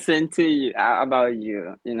say the same to you about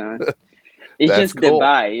you. It's That's just the cool.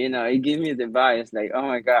 vibe. It gives me the vibe. It's like, oh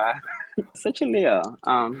my God, such a Leo.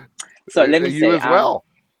 So let me You say, as well.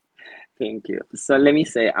 thank you. So let me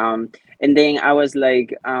say, and then I was like,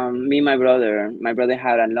 me and my brother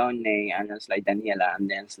had a long name, and it's like Daniela, and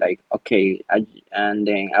then it's like, okay, and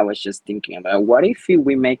then I was just thinking about what if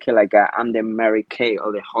we make it like I'm the Mary Kay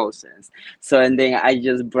of the horses. So and then I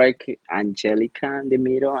just break Angelica in the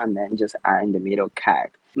middle, and then just add in the middle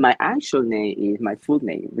Cat. My actual name is my full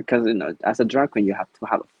name because as a drag queen you have to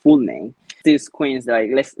have a full name. These queens, like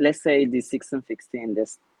let's say the 16,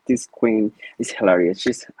 this queen is hilarious.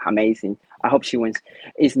 She's amazing. I hope she wins.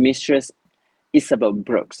 Is Mistress Isabel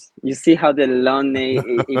Brooks. You see how the long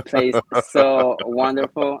name it plays so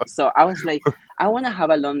wonderful. So I was like, I want to have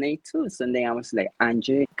a long name too. So then I was like,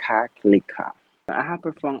 Angie Kaklika. I have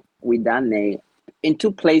performed with that name in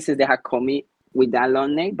two places. They have called me with that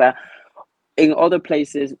long name, but in other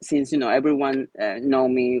places, since everyone know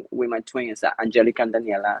me with my twins, Angelica and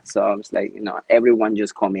Daniela, so I was like, everyone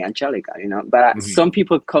just call me Angelica, But Mhm. some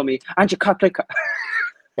people call me Angelica.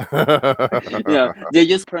 They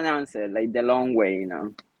just pronounce it like the long way.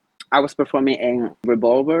 I was performing in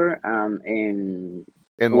Revolver, in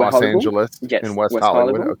In West Los Hollywood. Angeles, in Yes, West West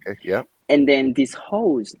Hollywood. Hollywood. Okay, yep. And then this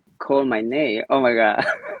host called my name. Oh my God!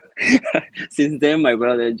 Since then, my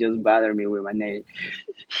brother just bothered me with my name.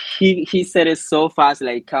 He said it so fast,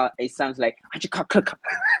 like it sounds like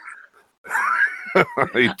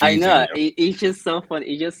He's I teasing know. you. It's just so funny.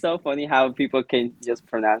 It's just so funny how people can just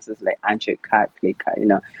pronounce it like Anche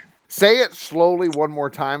Klika. Say it slowly one more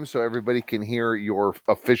time so everybody can hear your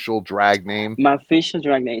official drag name. My official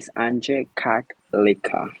drag name is Anche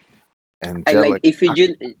Klika. I like Angelic. if you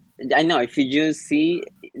just I know if you just see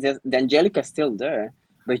the Angelica is still there,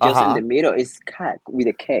 but just in Uh-huh. the middle is Kak with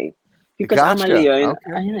a K. Because I'm a Gotcha. Leo,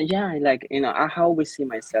 Okay. yeah, like I always see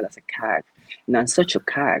myself as a Kak. I'm such a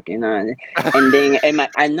Kak, and then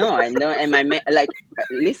I know, and like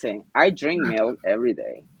listen, I drink milk every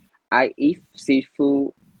day. I eat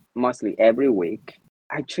seafood mostly every week.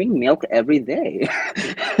 I drink milk every day.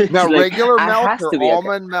 It's Now, like regular I milk has or to be okay.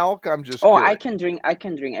 almond milk? I'm just Oh, curious. I can drink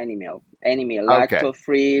any milk, Okay. lactose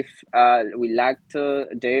free, with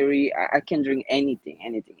lactose, dairy. I can drink anything.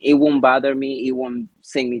 It won't bother me. It won't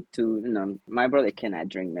send me to, my brother cannot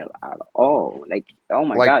drink milk at all. Like, oh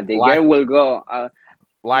my Like God, the girl will go,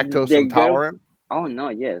 lactose the girl, intolerant? oh no,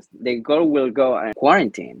 yes, the girl will go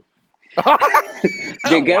quarantine.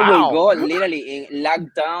 The girl will Wow. go literally in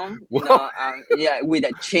lockdown, Well, yeah, with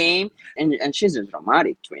a chain, and she's a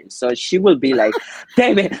dramatic twin, so she will be like,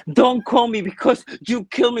 David, don't call me because you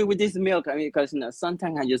kill me with this milk. I mean, because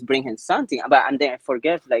sometimes I just bring him something, but and then I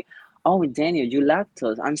forget, like, oh Daniel, you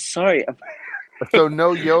lactose. I'm sorry. so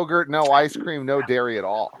no yogurt, no ice cream, no dairy at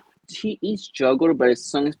all. He eats yogurt, but it's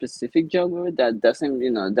some specific yogurt that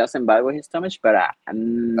doesn't bother his stomach. But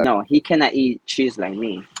no, he cannot eat cheese like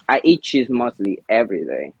me. I eat cheese mostly every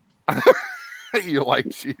day. You like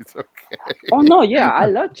cheese, okay. Oh no, yeah, I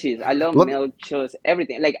love cheese. I love Let me, milk, cheese,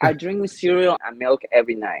 everything. Like I drink cereal and milk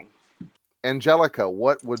every night. Angelica,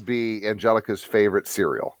 what would be Angelica's favorite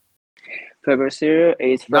cereal? Favorite cereal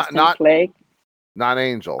is Not Frosted not Flake. not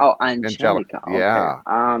Angel. Oh, Angelica. Angelica. Okay.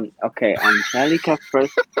 Yeah. Okay, Angelica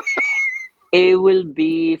first. It will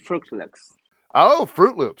be Fruit Loops. Oh,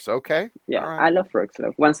 Fruit Loops. Okay. Yeah, All right. I love Fruit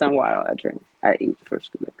Loops. Once in a while, I eat Fruit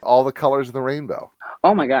Loops. All the colors of the rainbow.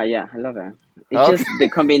 Oh my God, yeah, I love it. It's Okay. just the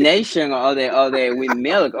combination of the with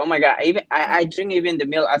milk. Oh my god! Even I drink even the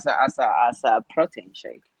milk as a protein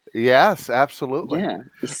shake. Yes, absolutely. Yeah,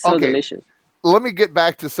 it's so Okay, delicious. let me get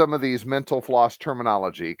back to some of these mental floss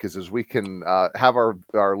terminology because as we can have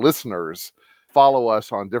our listeners follow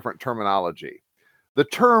us on different terminology. The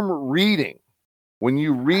term reading, when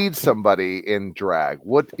you read somebody in drag,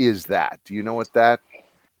 what is that? Do you know what that?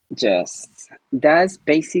 Just that's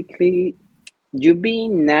basically you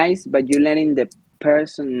being nice, but you letting the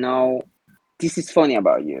person know this is funny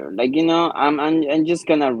about you. Like I'm just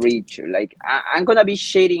gonna read you. Like I'm gonna be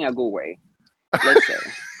shading a good way. Let's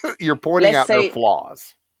say. You're pointing Let's out their say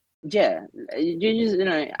flaws. yeah. You just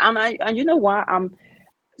and you know what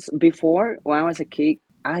before when I was a kid,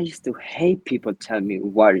 I used to hate people tell me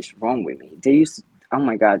what is wrong with me. They used to, oh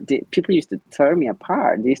my god, people used to tear me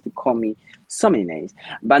apart. They used to call me so many names.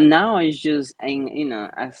 But now it's just, and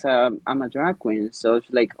as I'm a drag queen, so it's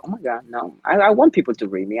like, oh my god, no, I want people to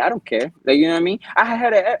read me. I don't care. Like you know what I mean? I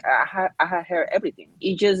had heard everything.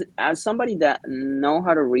 It just as somebody that know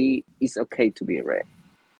how to read, it's okay to be read.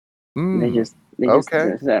 Mm, They just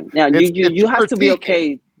okay. yeah. It's You have to be critiquing.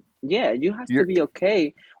 okay. Yeah, you have to You're, be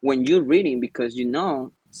okay when you're reading because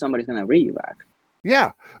somebody's gonna read you back.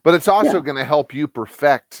 yeah, but it's Yeah, also going to help you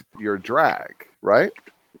perfect your drag, right?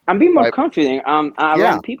 and be more By confident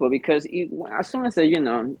yeah, around people because as soon as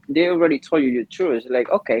they already told you the truth. Like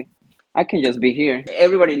okay, I can just be here.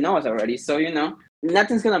 Everybody knows already, so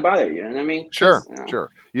nothing's gonna bother you. You know what I mean? sure, Because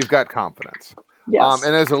sure. You've got confidence. yes.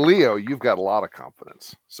 And as a Leo, you've got a lot of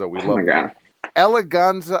confidence. So we Oh my love that. god.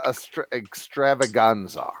 Eleganza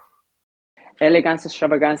extravaganza. Elegance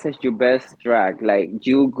extravaganza is your best drag. Like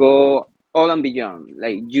you go all and beyond.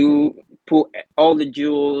 Like you put all the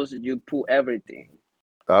jewels, you put everything.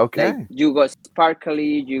 Like Okay. you go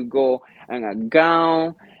sparkly, you go in a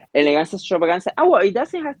gown. Elegance extravaganza. Oh well, it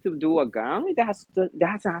doesn't have to do a gown. It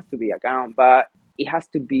doesn't have to be a gown, but it has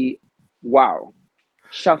to be wow,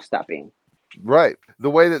 shop stopping. Right. The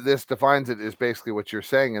way that this defines it is basically what you're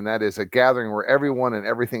saying, and that is a gathering where everyone and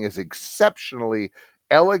everything is exceptionally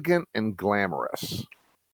elegant and glamorous.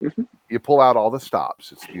 Mhm. You pull out all the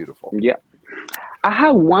stops. It's beautiful. Yeah. I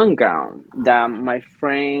have one gown that my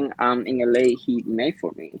friend in LA he made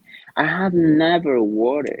for me. I have never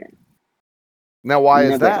worn it. Now, why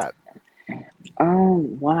is Never. that? Oh,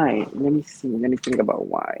 why? Let me see. Let me think about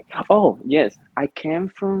why. Oh, yes. I came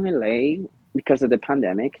from LA because of the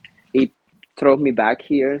pandemic. It threw me back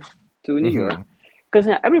here to New York Hmm. because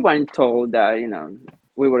everyone told that,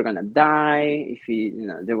 we were gonna die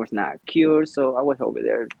if there was not a cure. So I was over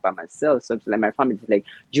there by myself. So it's like my family's like,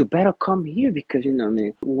 you better come here because, I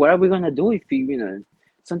mean, what are we gonna do if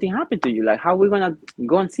something happened to you? Like, how are we gonna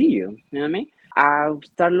go and see you? You know what I mean? I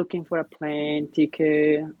started looking for a plane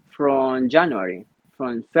ticket from January,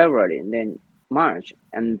 from February, and then March.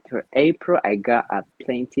 And for April, I got a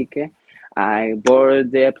plane ticket. I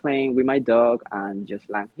boarded the plane with my dog and just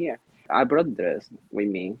land here. I brought the dress with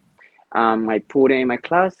me. I put it in my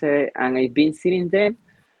closet and I've been sitting there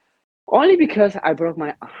only because I don't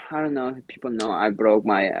know if people know, I broke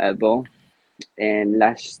my elbow in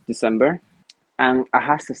last December and I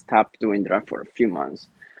had to stop doing that for a few months.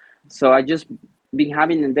 So I just been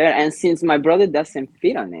having it there, and since my brother doesn't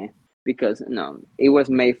fit on it because it was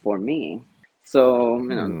made for me. So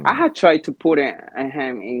I Hmm. had tried to put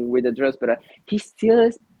him in with the dress, but he still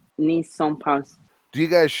needs some parts. Do you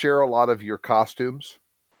guys share a lot of your costumes?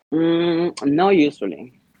 Not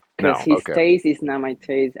usually, because No. his Okay. taste is not my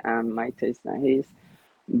taste, and my taste not his.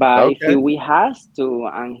 But if Okay. we has to,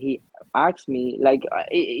 and he asks me, like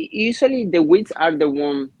usually the wigs are the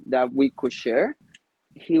one that we could share.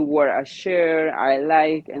 He wore a shirt I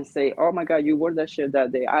like and say, "Oh my God, you wore that shirt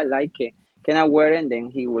that day. I like it. Can I wear it?" And then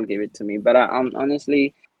he will give it to me. But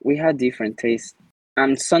honestly, we had different tastes.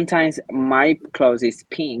 And sometimes my clothes is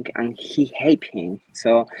pink and he hate pink.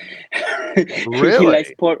 So he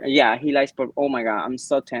likes Really? purple. Yeah, he likes purple. Oh my God, I'm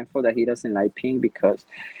so thankful that he doesn't like pink because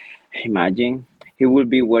imagine he would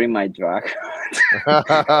be wearing my drag.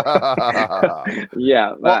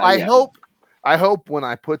 Yeah, Well, but yeah. I hope when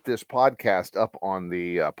I put this podcast up on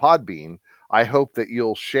the Podbean, I hope that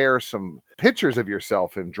you'll share some pictures of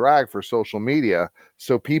yourself in drag for social media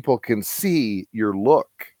so people can see your look.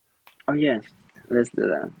 Oh yes, let's do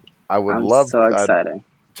that. I would I'm love so excited.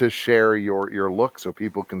 to share your look so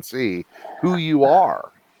people can see who you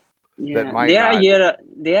are that Yeah, might not.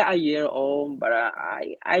 they are a year old, but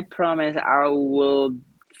I promise I will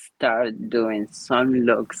start doing some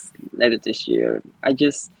looks later this year. I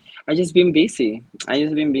just been busy. I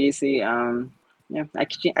just been busy. Yeah,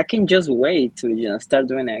 I can just wait to start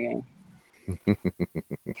doing it again.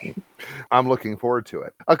 I'm looking forward to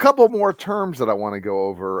it. A couple more terms that I want to go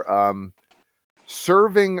over.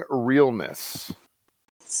 Serving realness.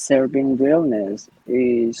 Serving realness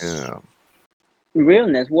is Yeah.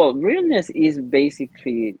 realness. Well, realness is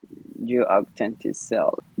basically your authentic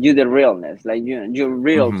self. You the realness, like your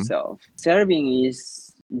real Mm-hmm. self. Serving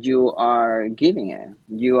is you are giving it.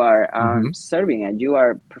 You are Mm-hmm. serving it. You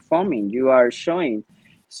are performing. You are showing.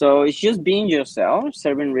 So it's just being yourself.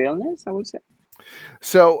 Serving realness, I would say.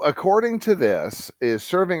 So, according to this, is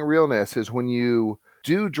serving realness is when you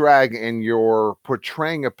do drag and you're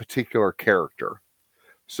portraying a particular character.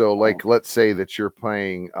 So, Oh, like, let's say that you're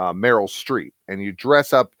playing Meryl Streep and you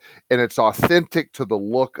dress up and it's authentic to the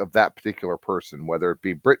look of that particular person, whether it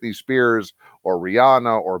be Britney Spears or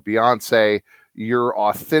Rihanna or Beyonce, you're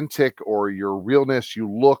authentic or your realness,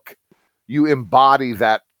 you embody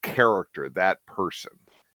that character, that person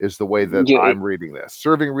is the way that you, I'm reading this.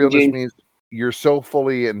 Serving realness you. means you're so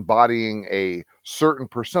fully embodying a certain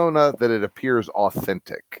persona that it appears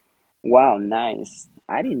authentic. Wow, nice.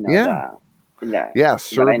 I didn't know Yeah. that. Yeah, Yeah, but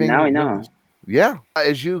serving I realness. know. Yeah.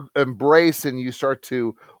 As you embrace and you start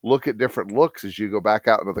to look at different looks as you go back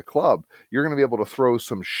out into the club, you're going to be able to throw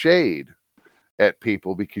some shade at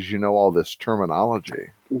people because you know all this terminology.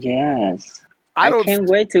 Yes. I I don't. can't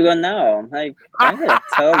wait to go now. Like I'm gonna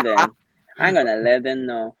tell them. I'm gonna let them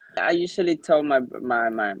know. I usually tell my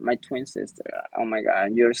twin sister, "Oh my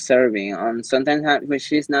God, you're serving." Sometimes when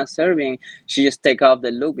she's not serving, she just take off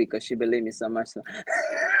the look because she believes me so much. So.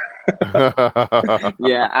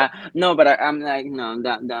 Yeah, no, but I'm like no,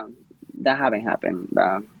 that haven't happened.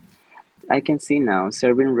 I can see now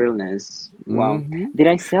serving realness. Wow, Mhm. did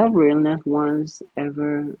I sell realness once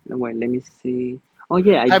ever? Wait, let me see. Oh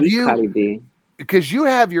yeah, I Have did you? Cardi B. Because you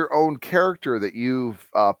have your own character that you've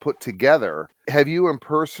put together. Have you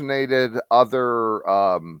impersonated other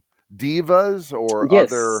divas or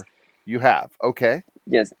Yes, other? You have. Okay.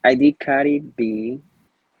 yes, I did Cardi B.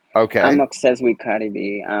 I'm Okay. obsessed with Cardi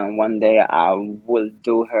B. One day I will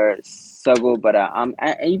do her so good, but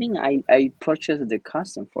I purchased the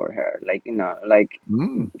costume for her, like like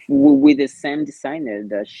Mm. with the same designer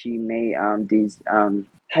that she made this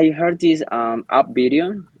have you heard this up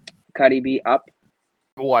video, Cardi B up?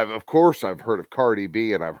 Well, of course I've heard of Cardi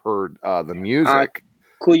B and I've heard the Uh, music.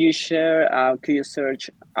 could you share? Could you search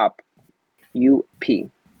up UP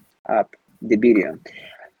up the video?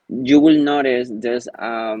 You will notice there's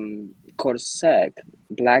corset,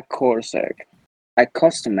 black corset. I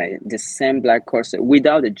customized the same black corset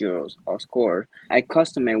without the jewels, of course. I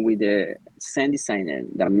customized with the same designer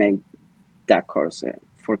that made that corset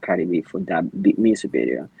for Cardi B for that music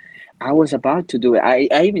video. I was about to do it.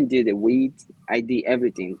 I even did the wig. I did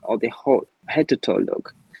everything, all the whole head to toe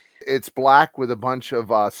look. It's black with a bunch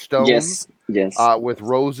of stones Yes, yes. with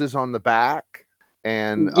roses on the back.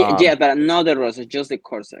 And Yeah, but not the roses, just the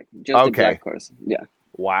corset, just the okay. black corset. Yeah.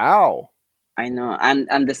 Wow. I know,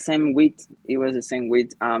 and the same wheat. It was the same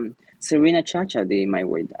wheat. Serena Chacha did my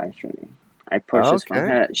wheat actually. I purchased from Okay.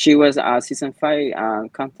 her. She was a season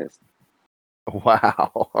 5 contest.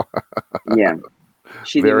 Wow. Yeah,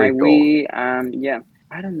 she did my Very cool. wheat. Yeah,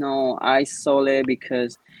 I don't know. I sold it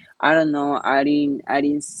because I don't know. I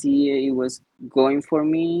didn't see it. It was going for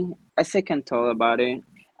me. I second thought about it.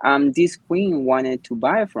 This queen wanted to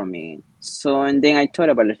buy it from me. So and then I thought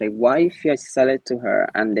about it, like, why if I sell it to her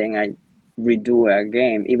and then I redo a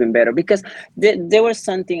game even better because there was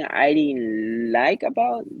something I didn't like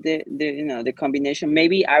about the combination.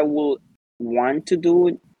 Maybe I will want to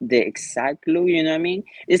do the exact look. You know what I mean?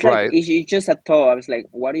 It's like Right. it's just a thought. I was like,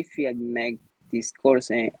 what if I make this course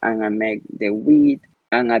and I make the weed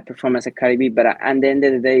and I perform as a Cardi B, but at the end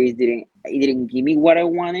of the day, it didn't give me what I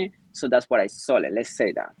wanted. So that's what I sold it. Let's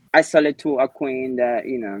say that I sold it to a queen that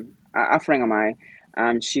a friend of mine,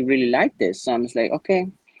 and she really liked this. So I'm just like, okay,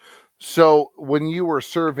 So when you were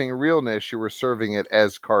serving realness, you were serving it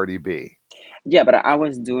as Cardi B. yeah. But I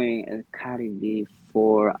was doing a Cardi B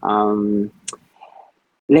for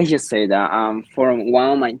let's just say that for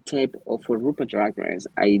one of my tape or for Rupa Drag Race,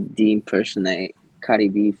 I did impersonate Cardi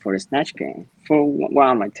B for a Snatch Game for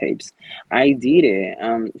one of my tapes. I did it.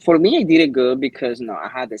 For me, I did it good because I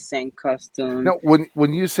had the same costume. Now,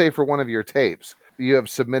 when you say for one of your tapes, you have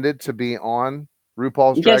submitted to be on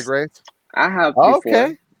RuPaul's Drag Yes, Race. I have before.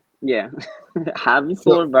 Okay. Yeah, have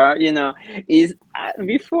So before, but is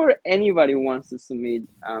before anybody wants to submit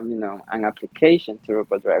an application to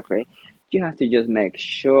Rupa Drag Race, you have to just make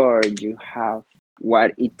sure you have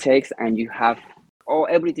what it takes and you have all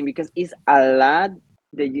everything because it's a lot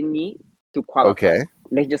that you need to qualify. okay.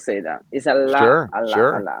 Let's just say that it's a lot, Sure. a lot,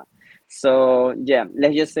 a Sure. lot. So yeah,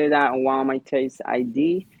 let's just say that one of my tastes I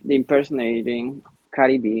did the impersonating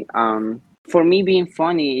Cardi B. For me, being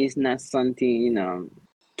funny is not something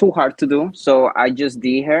too hard to do. So I just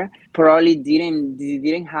did her. Probably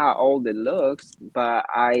didn't have all the looks, but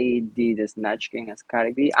I did a snatch game as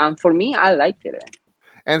Cardi B. And for me, I liked it.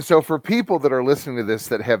 And so, for people that are listening to this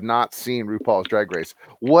that have not seen RuPaul's Drag Race,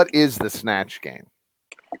 what is the Snatch Game?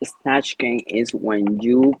 Snatch game is when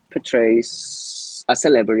you portray a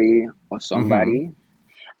celebrity or somebody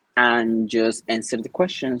and just answer the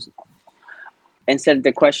questions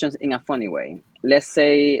in a funny way. Let's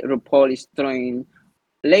say RuPaul is throwing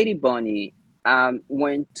Lady Bunny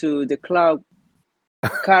went to the club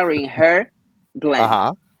carrying her blank,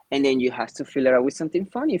 Uh-huh. and then you have to fill it out with something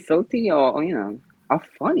funny, filthy, or or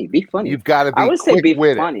funny. Be funny. You've got to I be would say be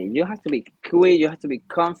quick-witted. funny. You have to be quick. You have to be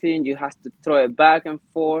confident. You have to throw it back and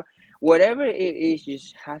forth. Whatever it is, you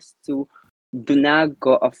just has to do not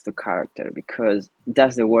go off the character because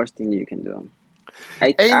that's the worst thing you can do.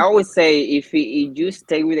 I And always say if you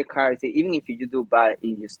stay with the character, even if you do bad,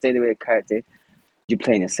 if you stay with the character, you're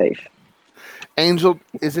playing it safe. Angel,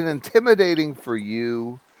 is it intimidating for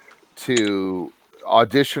you to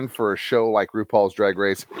audition for a show like RuPaul's Drag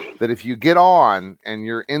Race that if you get on and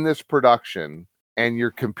you're in this production and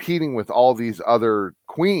you're competing with all these other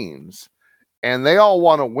queens and they all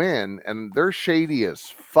want to win and they're shady as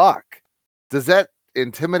fuck, does that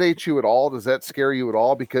intimidate you at all? Does that scare you at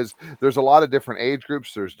all? Because there's a lot of different age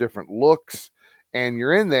groups, there's different looks, and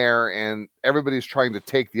you're in there and everybody's trying to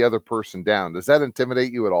take the other person down. Does that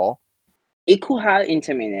intimidate you at all? It could have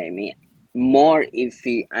intimidated me more if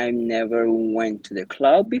I never went to the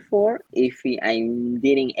club before, if I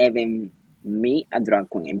didn't even meet a drag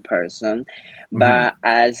queen in person. But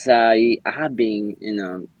as I have been,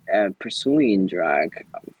 pursuing drag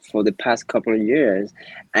for the past couple of years,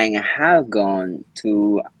 and I have gone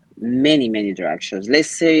to many drag shows. Let's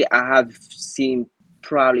say I have seen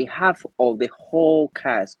probably half of the whole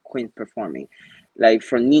cast queen performing like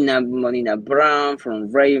from Nina Molina Brown,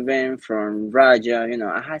 from Raven, from Raja,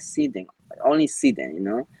 I have seen them, only see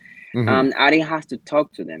them. I didn't have to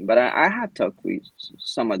talk to them, but I have talked with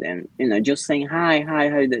some of them, just saying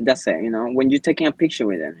hi, that's it, when you're taking a picture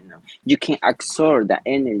with them, you can absorb that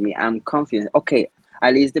energy. I'm confident, okay,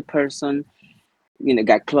 at least the person,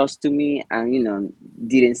 got close to me and,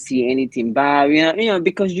 didn't see anything bad,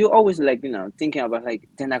 because you always like, thinking about like,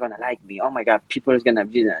 they're not gonna like me. Oh my God, people is gonna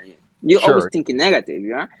be that. You're always Sure. thinking negative,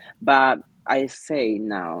 yeah. But I say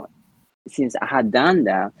now, since I had done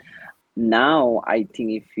that, now I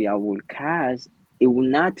think if I would cast, it will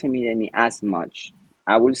not intimidate me as much.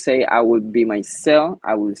 I would say I would be myself.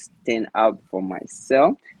 I will stand up for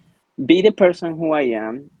myself, be the person who I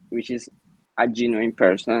am, which is a genuine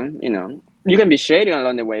person. You can be shady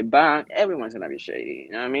along the way, but everyone's gonna be shady.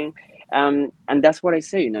 You know what I mean? And that's what I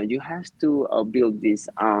say. You have to build this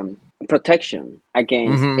protection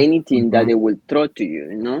against anything that they will throw to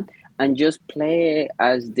you. And just play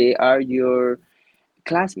as they are your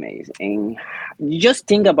classmates, and you just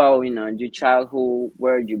think about your childhood,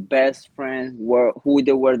 were your best friends, were who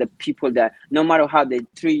they were, the people that no matter how they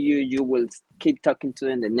treat you, you will keep talking to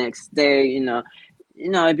them the next day.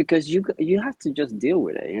 Because you have to just deal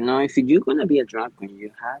with it. If you're gonna be a drag queen, you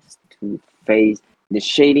have to face the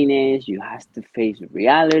shadiness. You have to face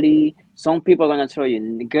reality. Some people are gonna throw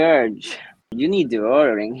you, girl, you need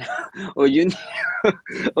deodorant, or you need,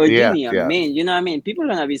 or you Yeah, need a yeah. mint. You know what I mean? People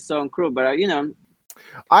are gonna be so cruel, but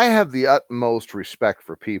I have the utmost respect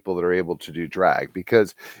for people that are able to do drag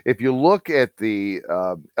because if you look at the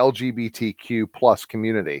LGBTQ plus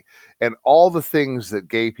community and all the things that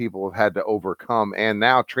gay people have had to overcome and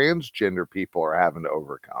now transgender people are having to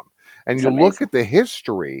overcome, and it's you look amazing. at the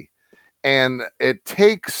history, and it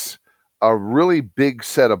takes a really big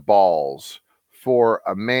set of balls for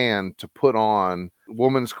a man to put on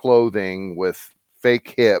woman's clothing with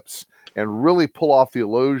fake hips and really pull off the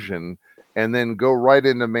illusion and then go right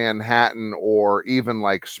into Manhattan or even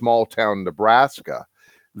like small town Nebraska.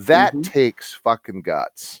 That Mm-hmm. takes fucking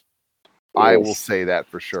guts. I will Yes. say that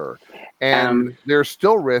for sure. And Um. there's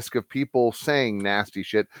still risk of people saying nasty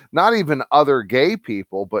shit, not even other gay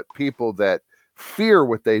people, but people that fear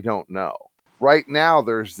what they don't know. Right now,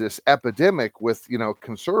 there's this epidemic with,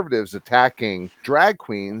 conservatives attacking drag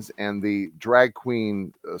queens and the drag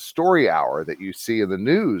queen story hour that you see in the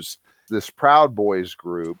news. This Proud Boys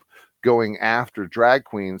group going after drag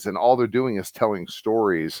queens, and all they're doing is telling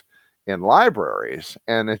stories in libraries.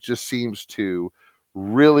 And it just seems to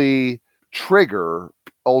really trigger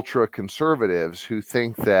ultra conservatives who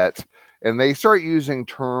think that, and they start using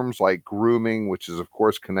terms like grooming, which is, of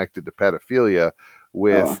course, connected to pedophilia, Oh,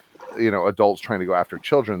 with adults trying to go after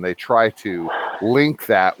children. They try to link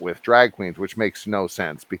that with drag queens, which makes no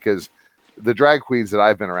sense, because the drag queens that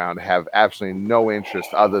I've been around have absolutely no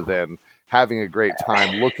interest other than having a great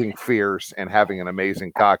time, looking fierce, and having an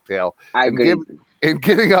amazing cocktail, I and agree.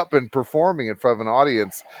 getting up and performing in front of an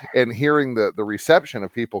audience and hearing the reception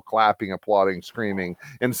of people clapping, applauding, screaming,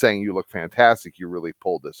 and saying, "You look fantastic. You really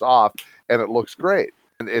pulled this off, and it looks great."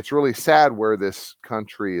 And it's really sad where this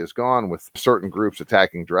country has gone with certain groups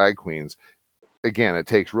attacking drag queens. Again, it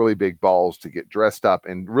takes really big balls to get dressed up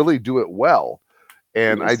and really do it well.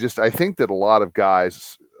 And Yes. I think that a lot of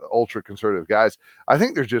guys, ultra conservative guys, I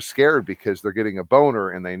think they're just scared because they're getting a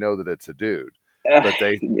boner and they know that it's a dude, but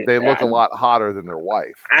they look a I lot hotter than their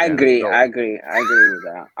wife. I And agree. so I agree. I agree with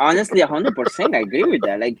that. Honestly, 100%. I agree with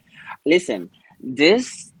that. Like, listen,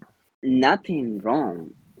 there's nothing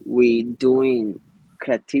wrong with doing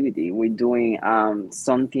creativity. We're doing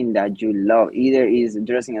something that you love. Either is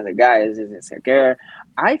dressing as a guy, as a girl.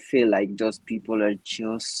 I feel like those people are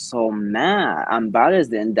just so mad and bothered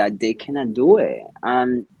them that they cannot do it.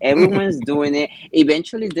 Everyone's doing it.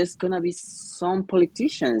 Eventually, there's gonna be some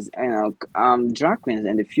politicians, drag queens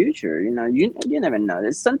in the future. You never know.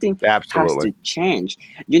 There's something has absolutely. to change.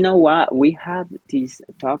 You know what? We have this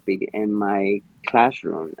topic in my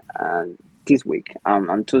classroom this week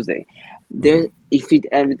on Tuesday. There, Mhm. if it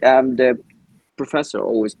the professor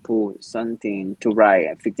always put something to write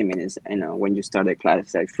at 50 minutes, when you start the class,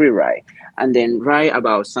 it's like free write, and then write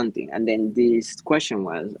about something. And then this question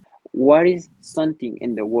was, what is something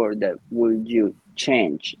in the world that would you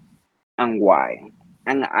change and why?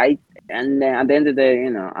 And I and then at the end of the day,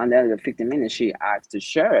 at the end of the 15 minutes, she asked to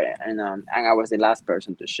share it, and I was the last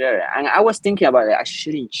person to share it. And I was thinking about it. I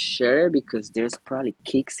shouldn't share it because there's probably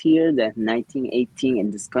kids here that 19, 18,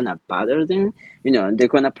 and it's gonna bother them. They're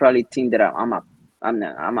gonna probably think that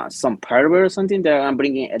I'm some pervert or something, that I'm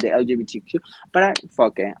bringing the LGBTQ. But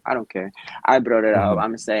fuck it, I don't care. I brought it up. Mhm.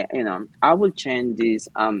 I'm saying, I will change this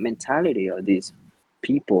mentality of these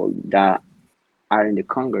people that are in the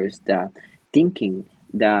Congress, that thinking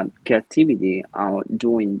that creativity or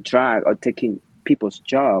doing drag or taking people's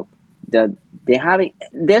job, that they having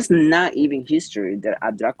there's not even history that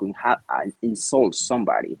a drag queen have insult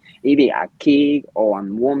somebody, maybe a kid or a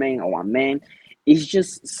woman or a man. It's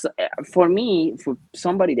just for me, for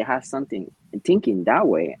somebody that has something thinking that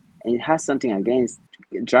way and has something against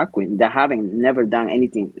drag queen that having never done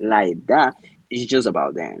anything like that, it's just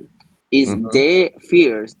about them. It's Mhm. their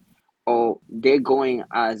fears, or they're going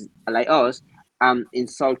as like us,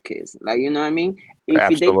 insult kids. Like, you know what I mean? If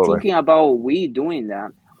they Absolutely. thinking about we doing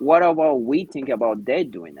that, what about we think about they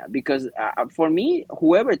doing that? Because for me,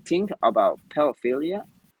 whoever think about pedophilia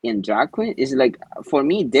in drag queen is like, for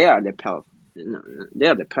me, they are the no, they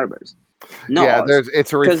are the perverts, Yeah, not us.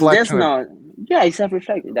 it's a Because there's reflection of no, yeah, it's a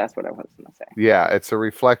reflection. That's what I was gonna say. yeah, it's a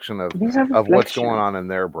reflection It's a of what's going reflection. on in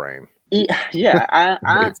their brain. Yeah,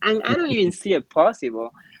 It's and I don't even see it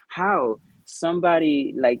possible how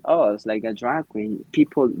somebody like us, like a drag queen,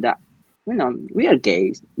 people that, we are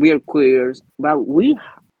gays, we are queers, but we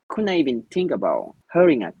couldn't even think about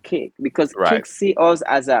hurting a kid, because right. kids see us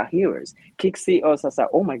as our heroes. Kids see us as a,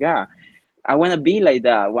 oh my god, I want to be like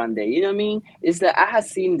that one day. You know what I mean? It's that I have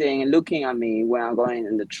seen them looking at me when I'm going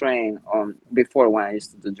in the train, before, when I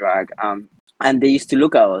used to do drag, and they used to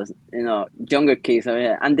look at us, younger kids,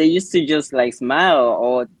 and they used to just like smile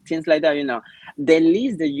or things like that. The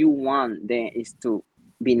least that you want then is to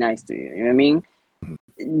be nice to you. You know what I mean?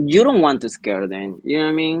 You don't want to scare them. You know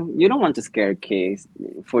what I mean? You don't want to scare kids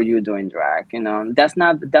for you doing drag. That's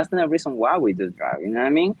not a reason why we do drag. You know what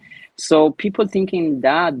I mean? So people thinking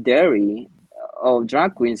that dairy of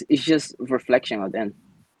drag queens is just reflection of them.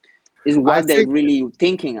 Is I what they're think really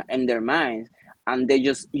thinking in their minds, and they're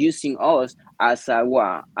just using us as a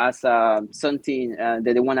what, as a something that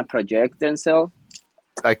they want to project themselves.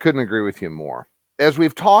 I couldn't agree with you more. As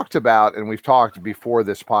we've talked about, and we've talked before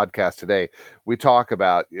this podcast today, we talk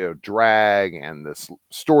about drag and this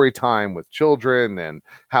story time with children and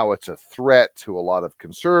how it's a threat to a lot of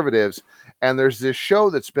conservatives. And there's this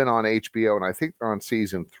show that's been on HBO, and I think they're on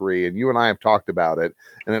season 3, and you and I have talked about it,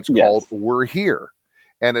 and it's called Yes. We're Here.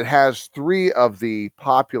 And it has 3 of the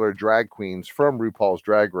popular drag queens from RuPaul's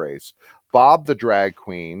Drag Race: Bob the Drag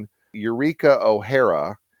Queen, Eureka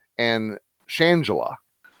O'Hara, and Shangela.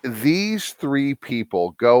 These 3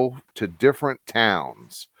 people go to different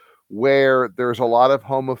towns where there's a lot of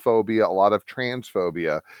homophobia, a lot of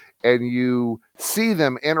transphobia, and you see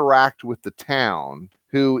them interact with the town,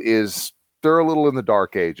 they're a little in the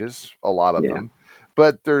dark ages, a lot of Yeah. them,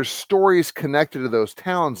 but there's stories connected to those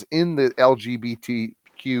towns in the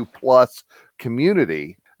LGBTQ plus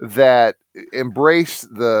community that embrace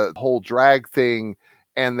the whole drag thing,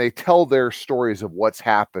 and they tell their stories of what's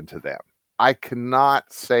happened to them. I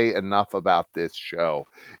cannot say enough about this show.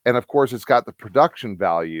 And of course, it's got the production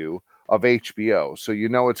value of HBO. So you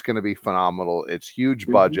know it's going to be phenomenal. It's huge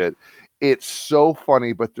budget. It's so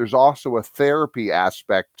funny, but there's also a therapy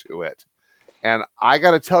aspect to it. And I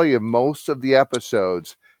got to tell you, most of the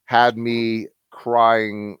episodes had me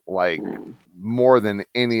crying like more than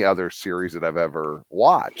any other series that I've ever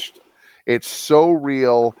watched. It's so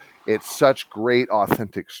real. It's such great,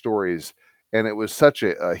 authentic stories. And it was such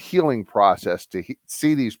a healing process to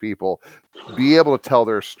see these people be able to tell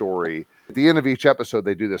their story. At the end of each episode,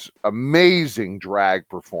 they do this amazing drag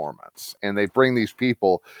performance. And they bring these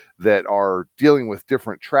people that are dealing with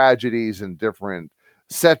different tragedies and different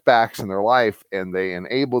setbacks in their life, and they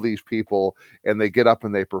enable these people, and they get up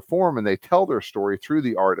and they perform and they tell their story through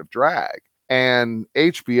the art of drag. And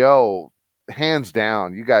HBO, hands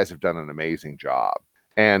down, you guys have done an amazing job.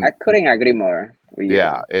 And I couldn't agree more with you.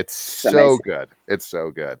 Yeah, it's so good. It's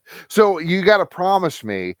so good. So you got to promise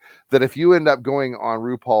me that if you end up going on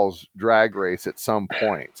RuPaul's Drag Race at some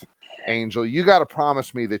point, Angel, you got to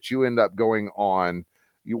promise me that you end up going on.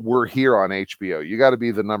 We're here on HBO. You got to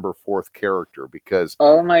be the number 4th character, because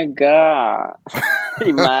oh my god,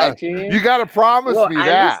 imagine. You got to promise me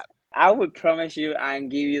that. I would promise you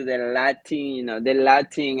and give you the Latin, the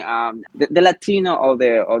Latino of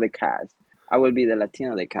the cast. I will be the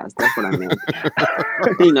Latino of the cast. That's what I meant.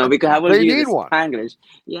 Because I will be the Spanglish.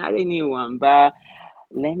 Yeah, they need one. But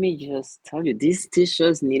let me just tell you, these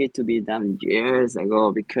t-shirts needed to be done years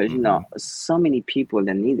ago, because so many people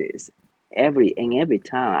that need this every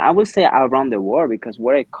time. I would say around the world, because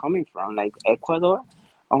where I'm coming from, like Ecuador,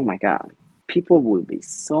 oh my God, people will be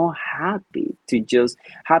so happy to just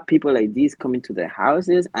have people like this coming to their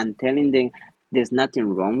houses and telling them there's nothing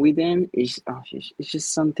wrong with them. It's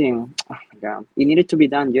just something. Oh my God, it needed to be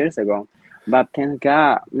done years ago, but thank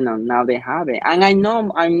God, now they have it. And I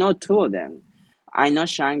know 2 of them. I know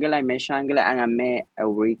Shangela. I met Shangela, and I met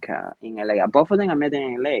Eureka in LA. Both of them I met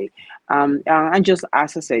in LA. And just,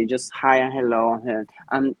 as I say, just hi and hello.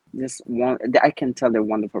 Just one. I can tell they're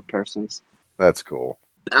wonderful persons. That's cool.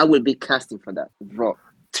 I will be casting for that, bro.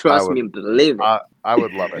 Trust me, believe it. I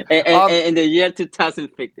would love it. In the year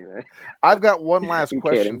 2050. Right? I've got one last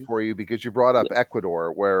question for you, because you brought up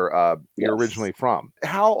Ecuador, where you're originally from.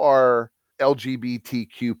 How are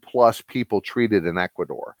LGBTQ plus people treated in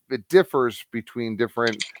Ecuador? It differs between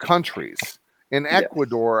different countries. In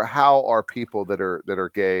Ecuador, how are people that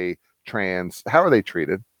are gay, trans, how are they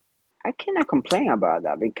treated? I cannot complain about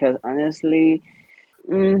that, because honestly,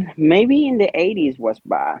 maybe in the 80s was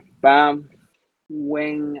bad, but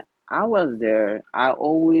when I was there, I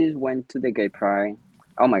always went to the gay pride.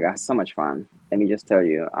 Oh my God, so much fun. Let me just tell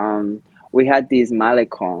you. We had this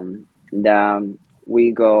malecon that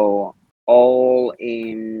we go all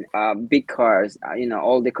in big cars,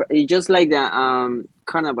 all the it's just like the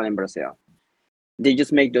carnival in Brazil. They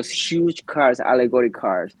just make those huge cars, allegoric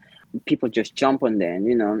cars. People just jump on them,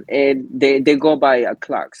 and they go by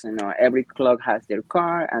clocks. Every clock has their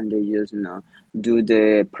car, and they just do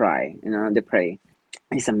the pray. The pray.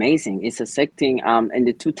 It's amazing. It's a secting. In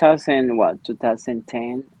the 2010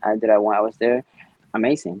 that I was there.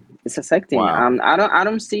 Amazing. It's a secting. Wow. I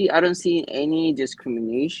don't see any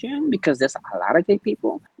discrimination, because there's a lot of gay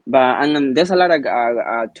people, but there's a lot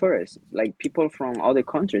of tourists, like people from other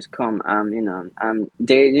countries come.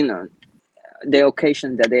 They the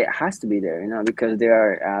occasion that they has to be there, because they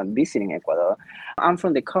are visiting Ecuador. I'm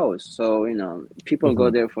from the coast, so people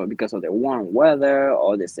go there because of the warm weather,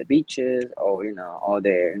 or the ceviches, or all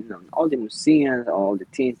the museums, all the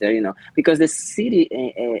things there, because the city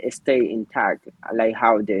stay intact, like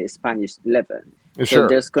how the Spanish live. So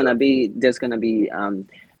there's gonna be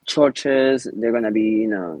churches. They're gonna be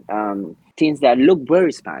things that look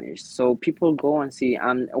very Spanish. So people go and see.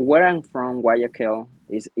 Where I'm from, Guayaquil,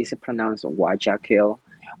 is pronounced Guayaquil.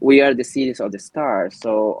 We are the cities of the stars.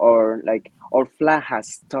 So our flag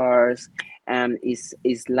has stars, and is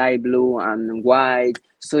light blue and white.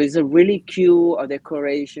 So it's a really cute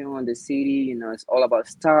decoration on the city. It's all about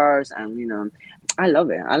stars, and I love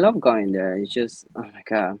it. I love going there. It's just, oh my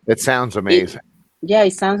God. It sounds amazing.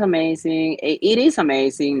 It sounds amazing. It is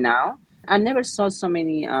amazing now. I never saw so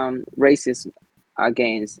many races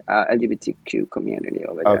against LGBTQ community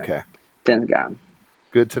over there. Okay. Thank God.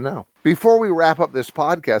 Good to know. Before we wrap up this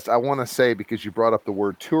podcast, I want to say, because you brought up the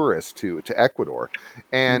word tourist to Ecuador,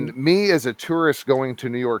 and me as a tourist going to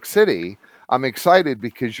New York City, I'm excited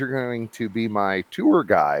because you're going to be my tour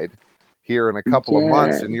guide here in a couple of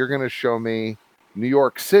months, and you're going to show me New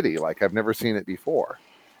York City like I've never seen it before.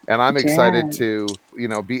 And I'm excited to,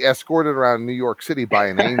 be escorted around New York City by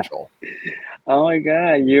an angel. Oh my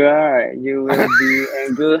God, you are. You will be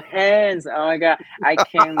in good hands. Oh my God, I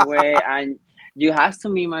can't wait. And you have to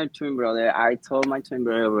meet my twin brother. I told my twin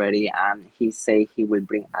brother already, and he said he will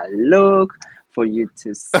bring a look for you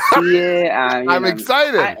to see it. I'm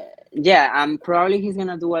excited. Probably he's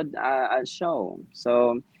gonna do a show.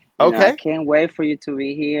 So, I Okay. can't wait for you to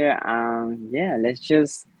be here. Yeah, let's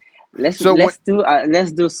So what?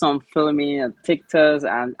 let's do some filming, TikToks,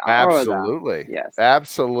 and all of that. Absolutely. Yes,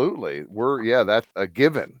 Absolutely. That's a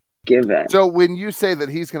given. given. So when you say that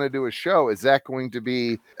he's going to do a show, is that going to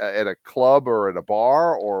be at a club or at a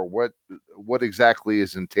bar, or what exactly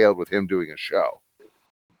is entailed with him doing a show?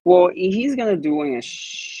 Well, he's gonna doing a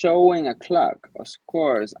show in a clock, of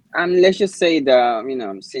course. Let's just say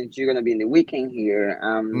that since you're gonna be in the weekend here,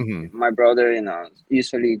 Hmm. my brother,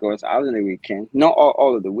 usually goes out on the weekend. Not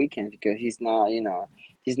all of the weekends because he's not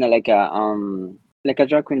like a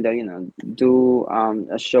drag queen that do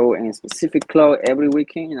a show in a specific club every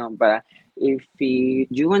weekend. But if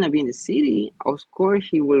you wanna be in the city, of course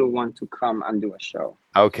he will want to come and do a show.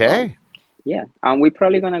 So Okay. yeah, and we're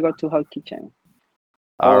probably gonna go to Hot Kitchen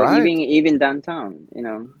All or right. even downtown.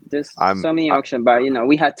 There's I'm. so many options, but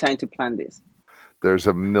we had time to plan this. There's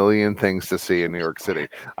a million things to see in New York City.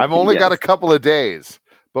 I've only got a Yes, couple of days,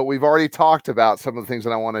 but we've already talked about some of the things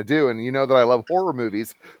that I want to do. And you know that I love horror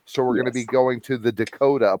movies. So we're going to be yes. going to the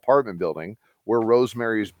Dakota apartment building where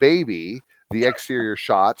Rosemary's Baby, the exterior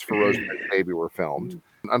shots for Rosemary's Baby were filmed.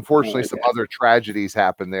 Oh Unfortunately, my some God, other tragedies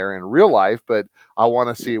happened there in real life, but I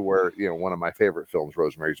want to see where, one of my favorite films,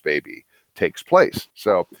 Rosemary's Baby, takes place.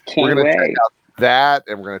 So we're can't going to check wait. out that,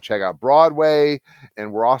 and we're going to check out Broadway,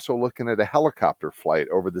 and we're also looking at a helicopter flight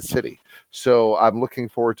over the city. So I'm looking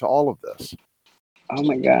forward to all of this. Oh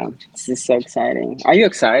my God, this is so exciting. Are you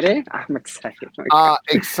excited? I'm excited. Oh my God.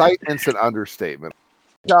 Excitement's an understatement.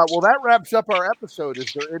 Well, that wraps up our episode.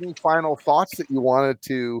 Is there any final thoughts that you wanted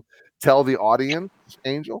to tell the audience,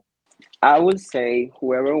 Angel? I would say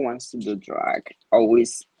whoever wants to do drag,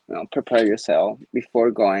 always prepare yourself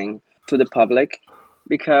before going to the public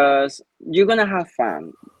because you're gonna have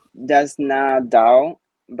fun. That's not doubt,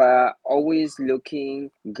 but always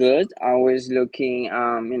looking good, always looking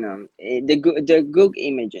the good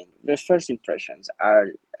imaging. The first impressions are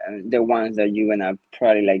the ones that you're gonna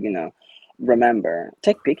probably remember.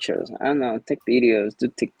 Take pictures. I don't know. Take videos. Do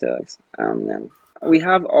TikToks. We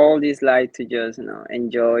have all this life to just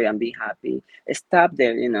enjoy and be happy. Stop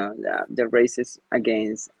the races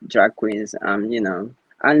against drag queens, and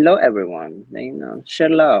love everyone. Share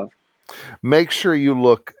love. Make sure you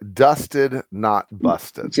look dusted, not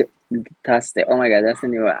busted. Dusted. Oh my God, that's the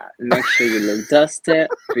new one. Make sure you look dusted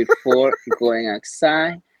before going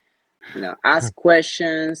outside. Ask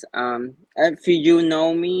questions. If you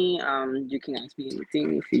know me, you can ask me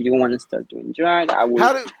anything. If you want to start doing drag, I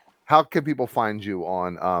will. How can people find you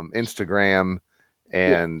on Instagram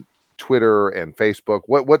Yeah. and Twitter and Facebook?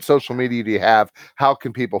 What social media do you have? How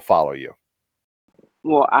can people follow you?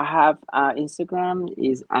 Well, I have Instagram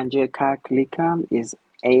is Angelica Clica is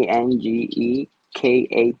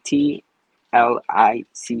ANGEKATLICA.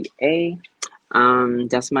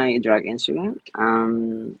 That's my drag Instagram.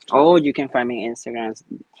 Or you can find me on Instagram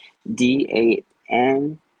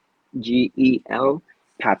DANGEL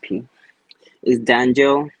Pappy. It's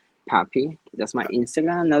Dangel Pappy. That's my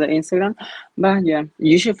Instagram, another Instagram. But yeah,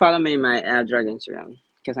 you should follow me in my drag Instagram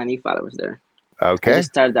because I need followers there. I Okay. just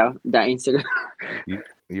started that Instagram.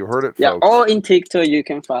 You heard it, Yeah, folks. or in TikTok you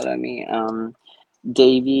can follow me,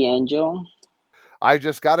 Davy Angel. I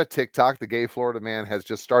just got a TikTok. The Gay Florida Man has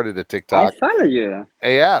just started a I TikTok. follow you.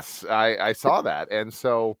 Yes, I saw that. And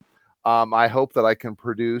so I hope that I can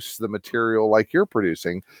produce the material like you're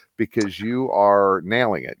producing because you are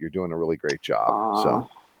nailing it. You're doing a really great job. So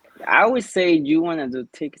I would say you want to do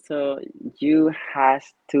TikTok, you have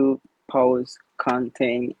to post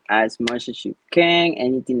content as much as you can.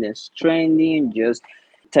 Anything that's trending, just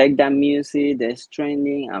take that music that's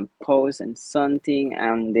trending and post and something,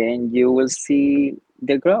 and then you will see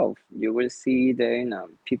the growth. You will see the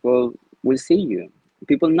people will see you.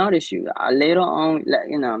 People notice you. Later on,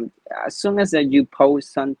 as soon as that you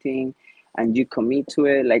post something and you commit to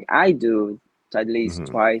it, like I do, at least mhm.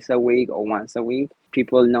 twice a week or once a week.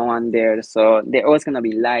 People know I'm there, so they're always gonna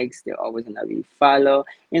be likes. They're always gonna be follow.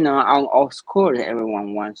 And of course,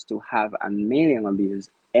 everyone wants to have a million of views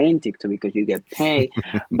in TikTok because you get paid.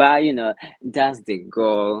 But that's the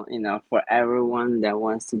goal. For everyone that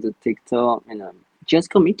wants to do TikTok, just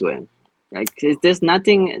commit to it. Like there's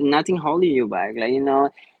nothing holding you back. Like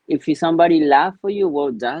if somebody laugh for you,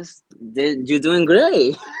 well, you're doing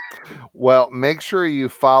great. Well, make sure you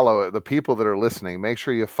follow the people that are listening. Make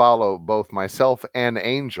sure you follow both myself and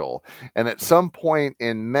Angel. And at some point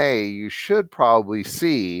in May, you should probably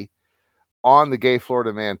see on the Gay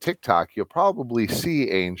Florida Man TikTok, you'll probably see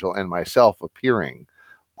Angel and myself appearing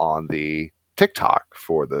on the TikTok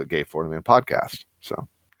for the Gay Florida Man podcast. So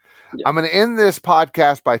Yeah. I'm going to end this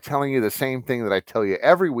podcast by telling you the same thing that I tell you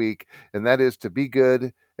every week, and that is to be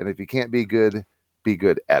good. And if you can't be good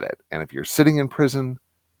at it. And if you're sitting in prison,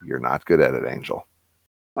 you're not good at it, Angel.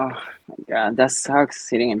 Oh my God, that sucks,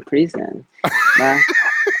 sitting in prison. But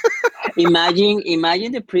imagine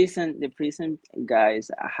the prison guys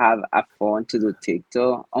have a phone to do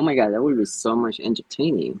TikTok. Oh my God, that would be so much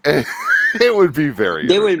entertaining. It would be very.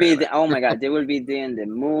 They will be oh my God, they will be doing the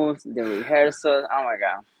moves, the rehearsals. Oh my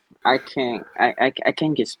God, I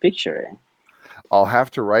can't just picture it. I'll have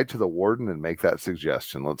to write to the warden and make that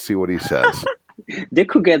suggestion. Let's see what he says. They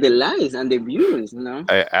could get the likes and the views,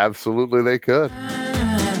 Absolutely, they could.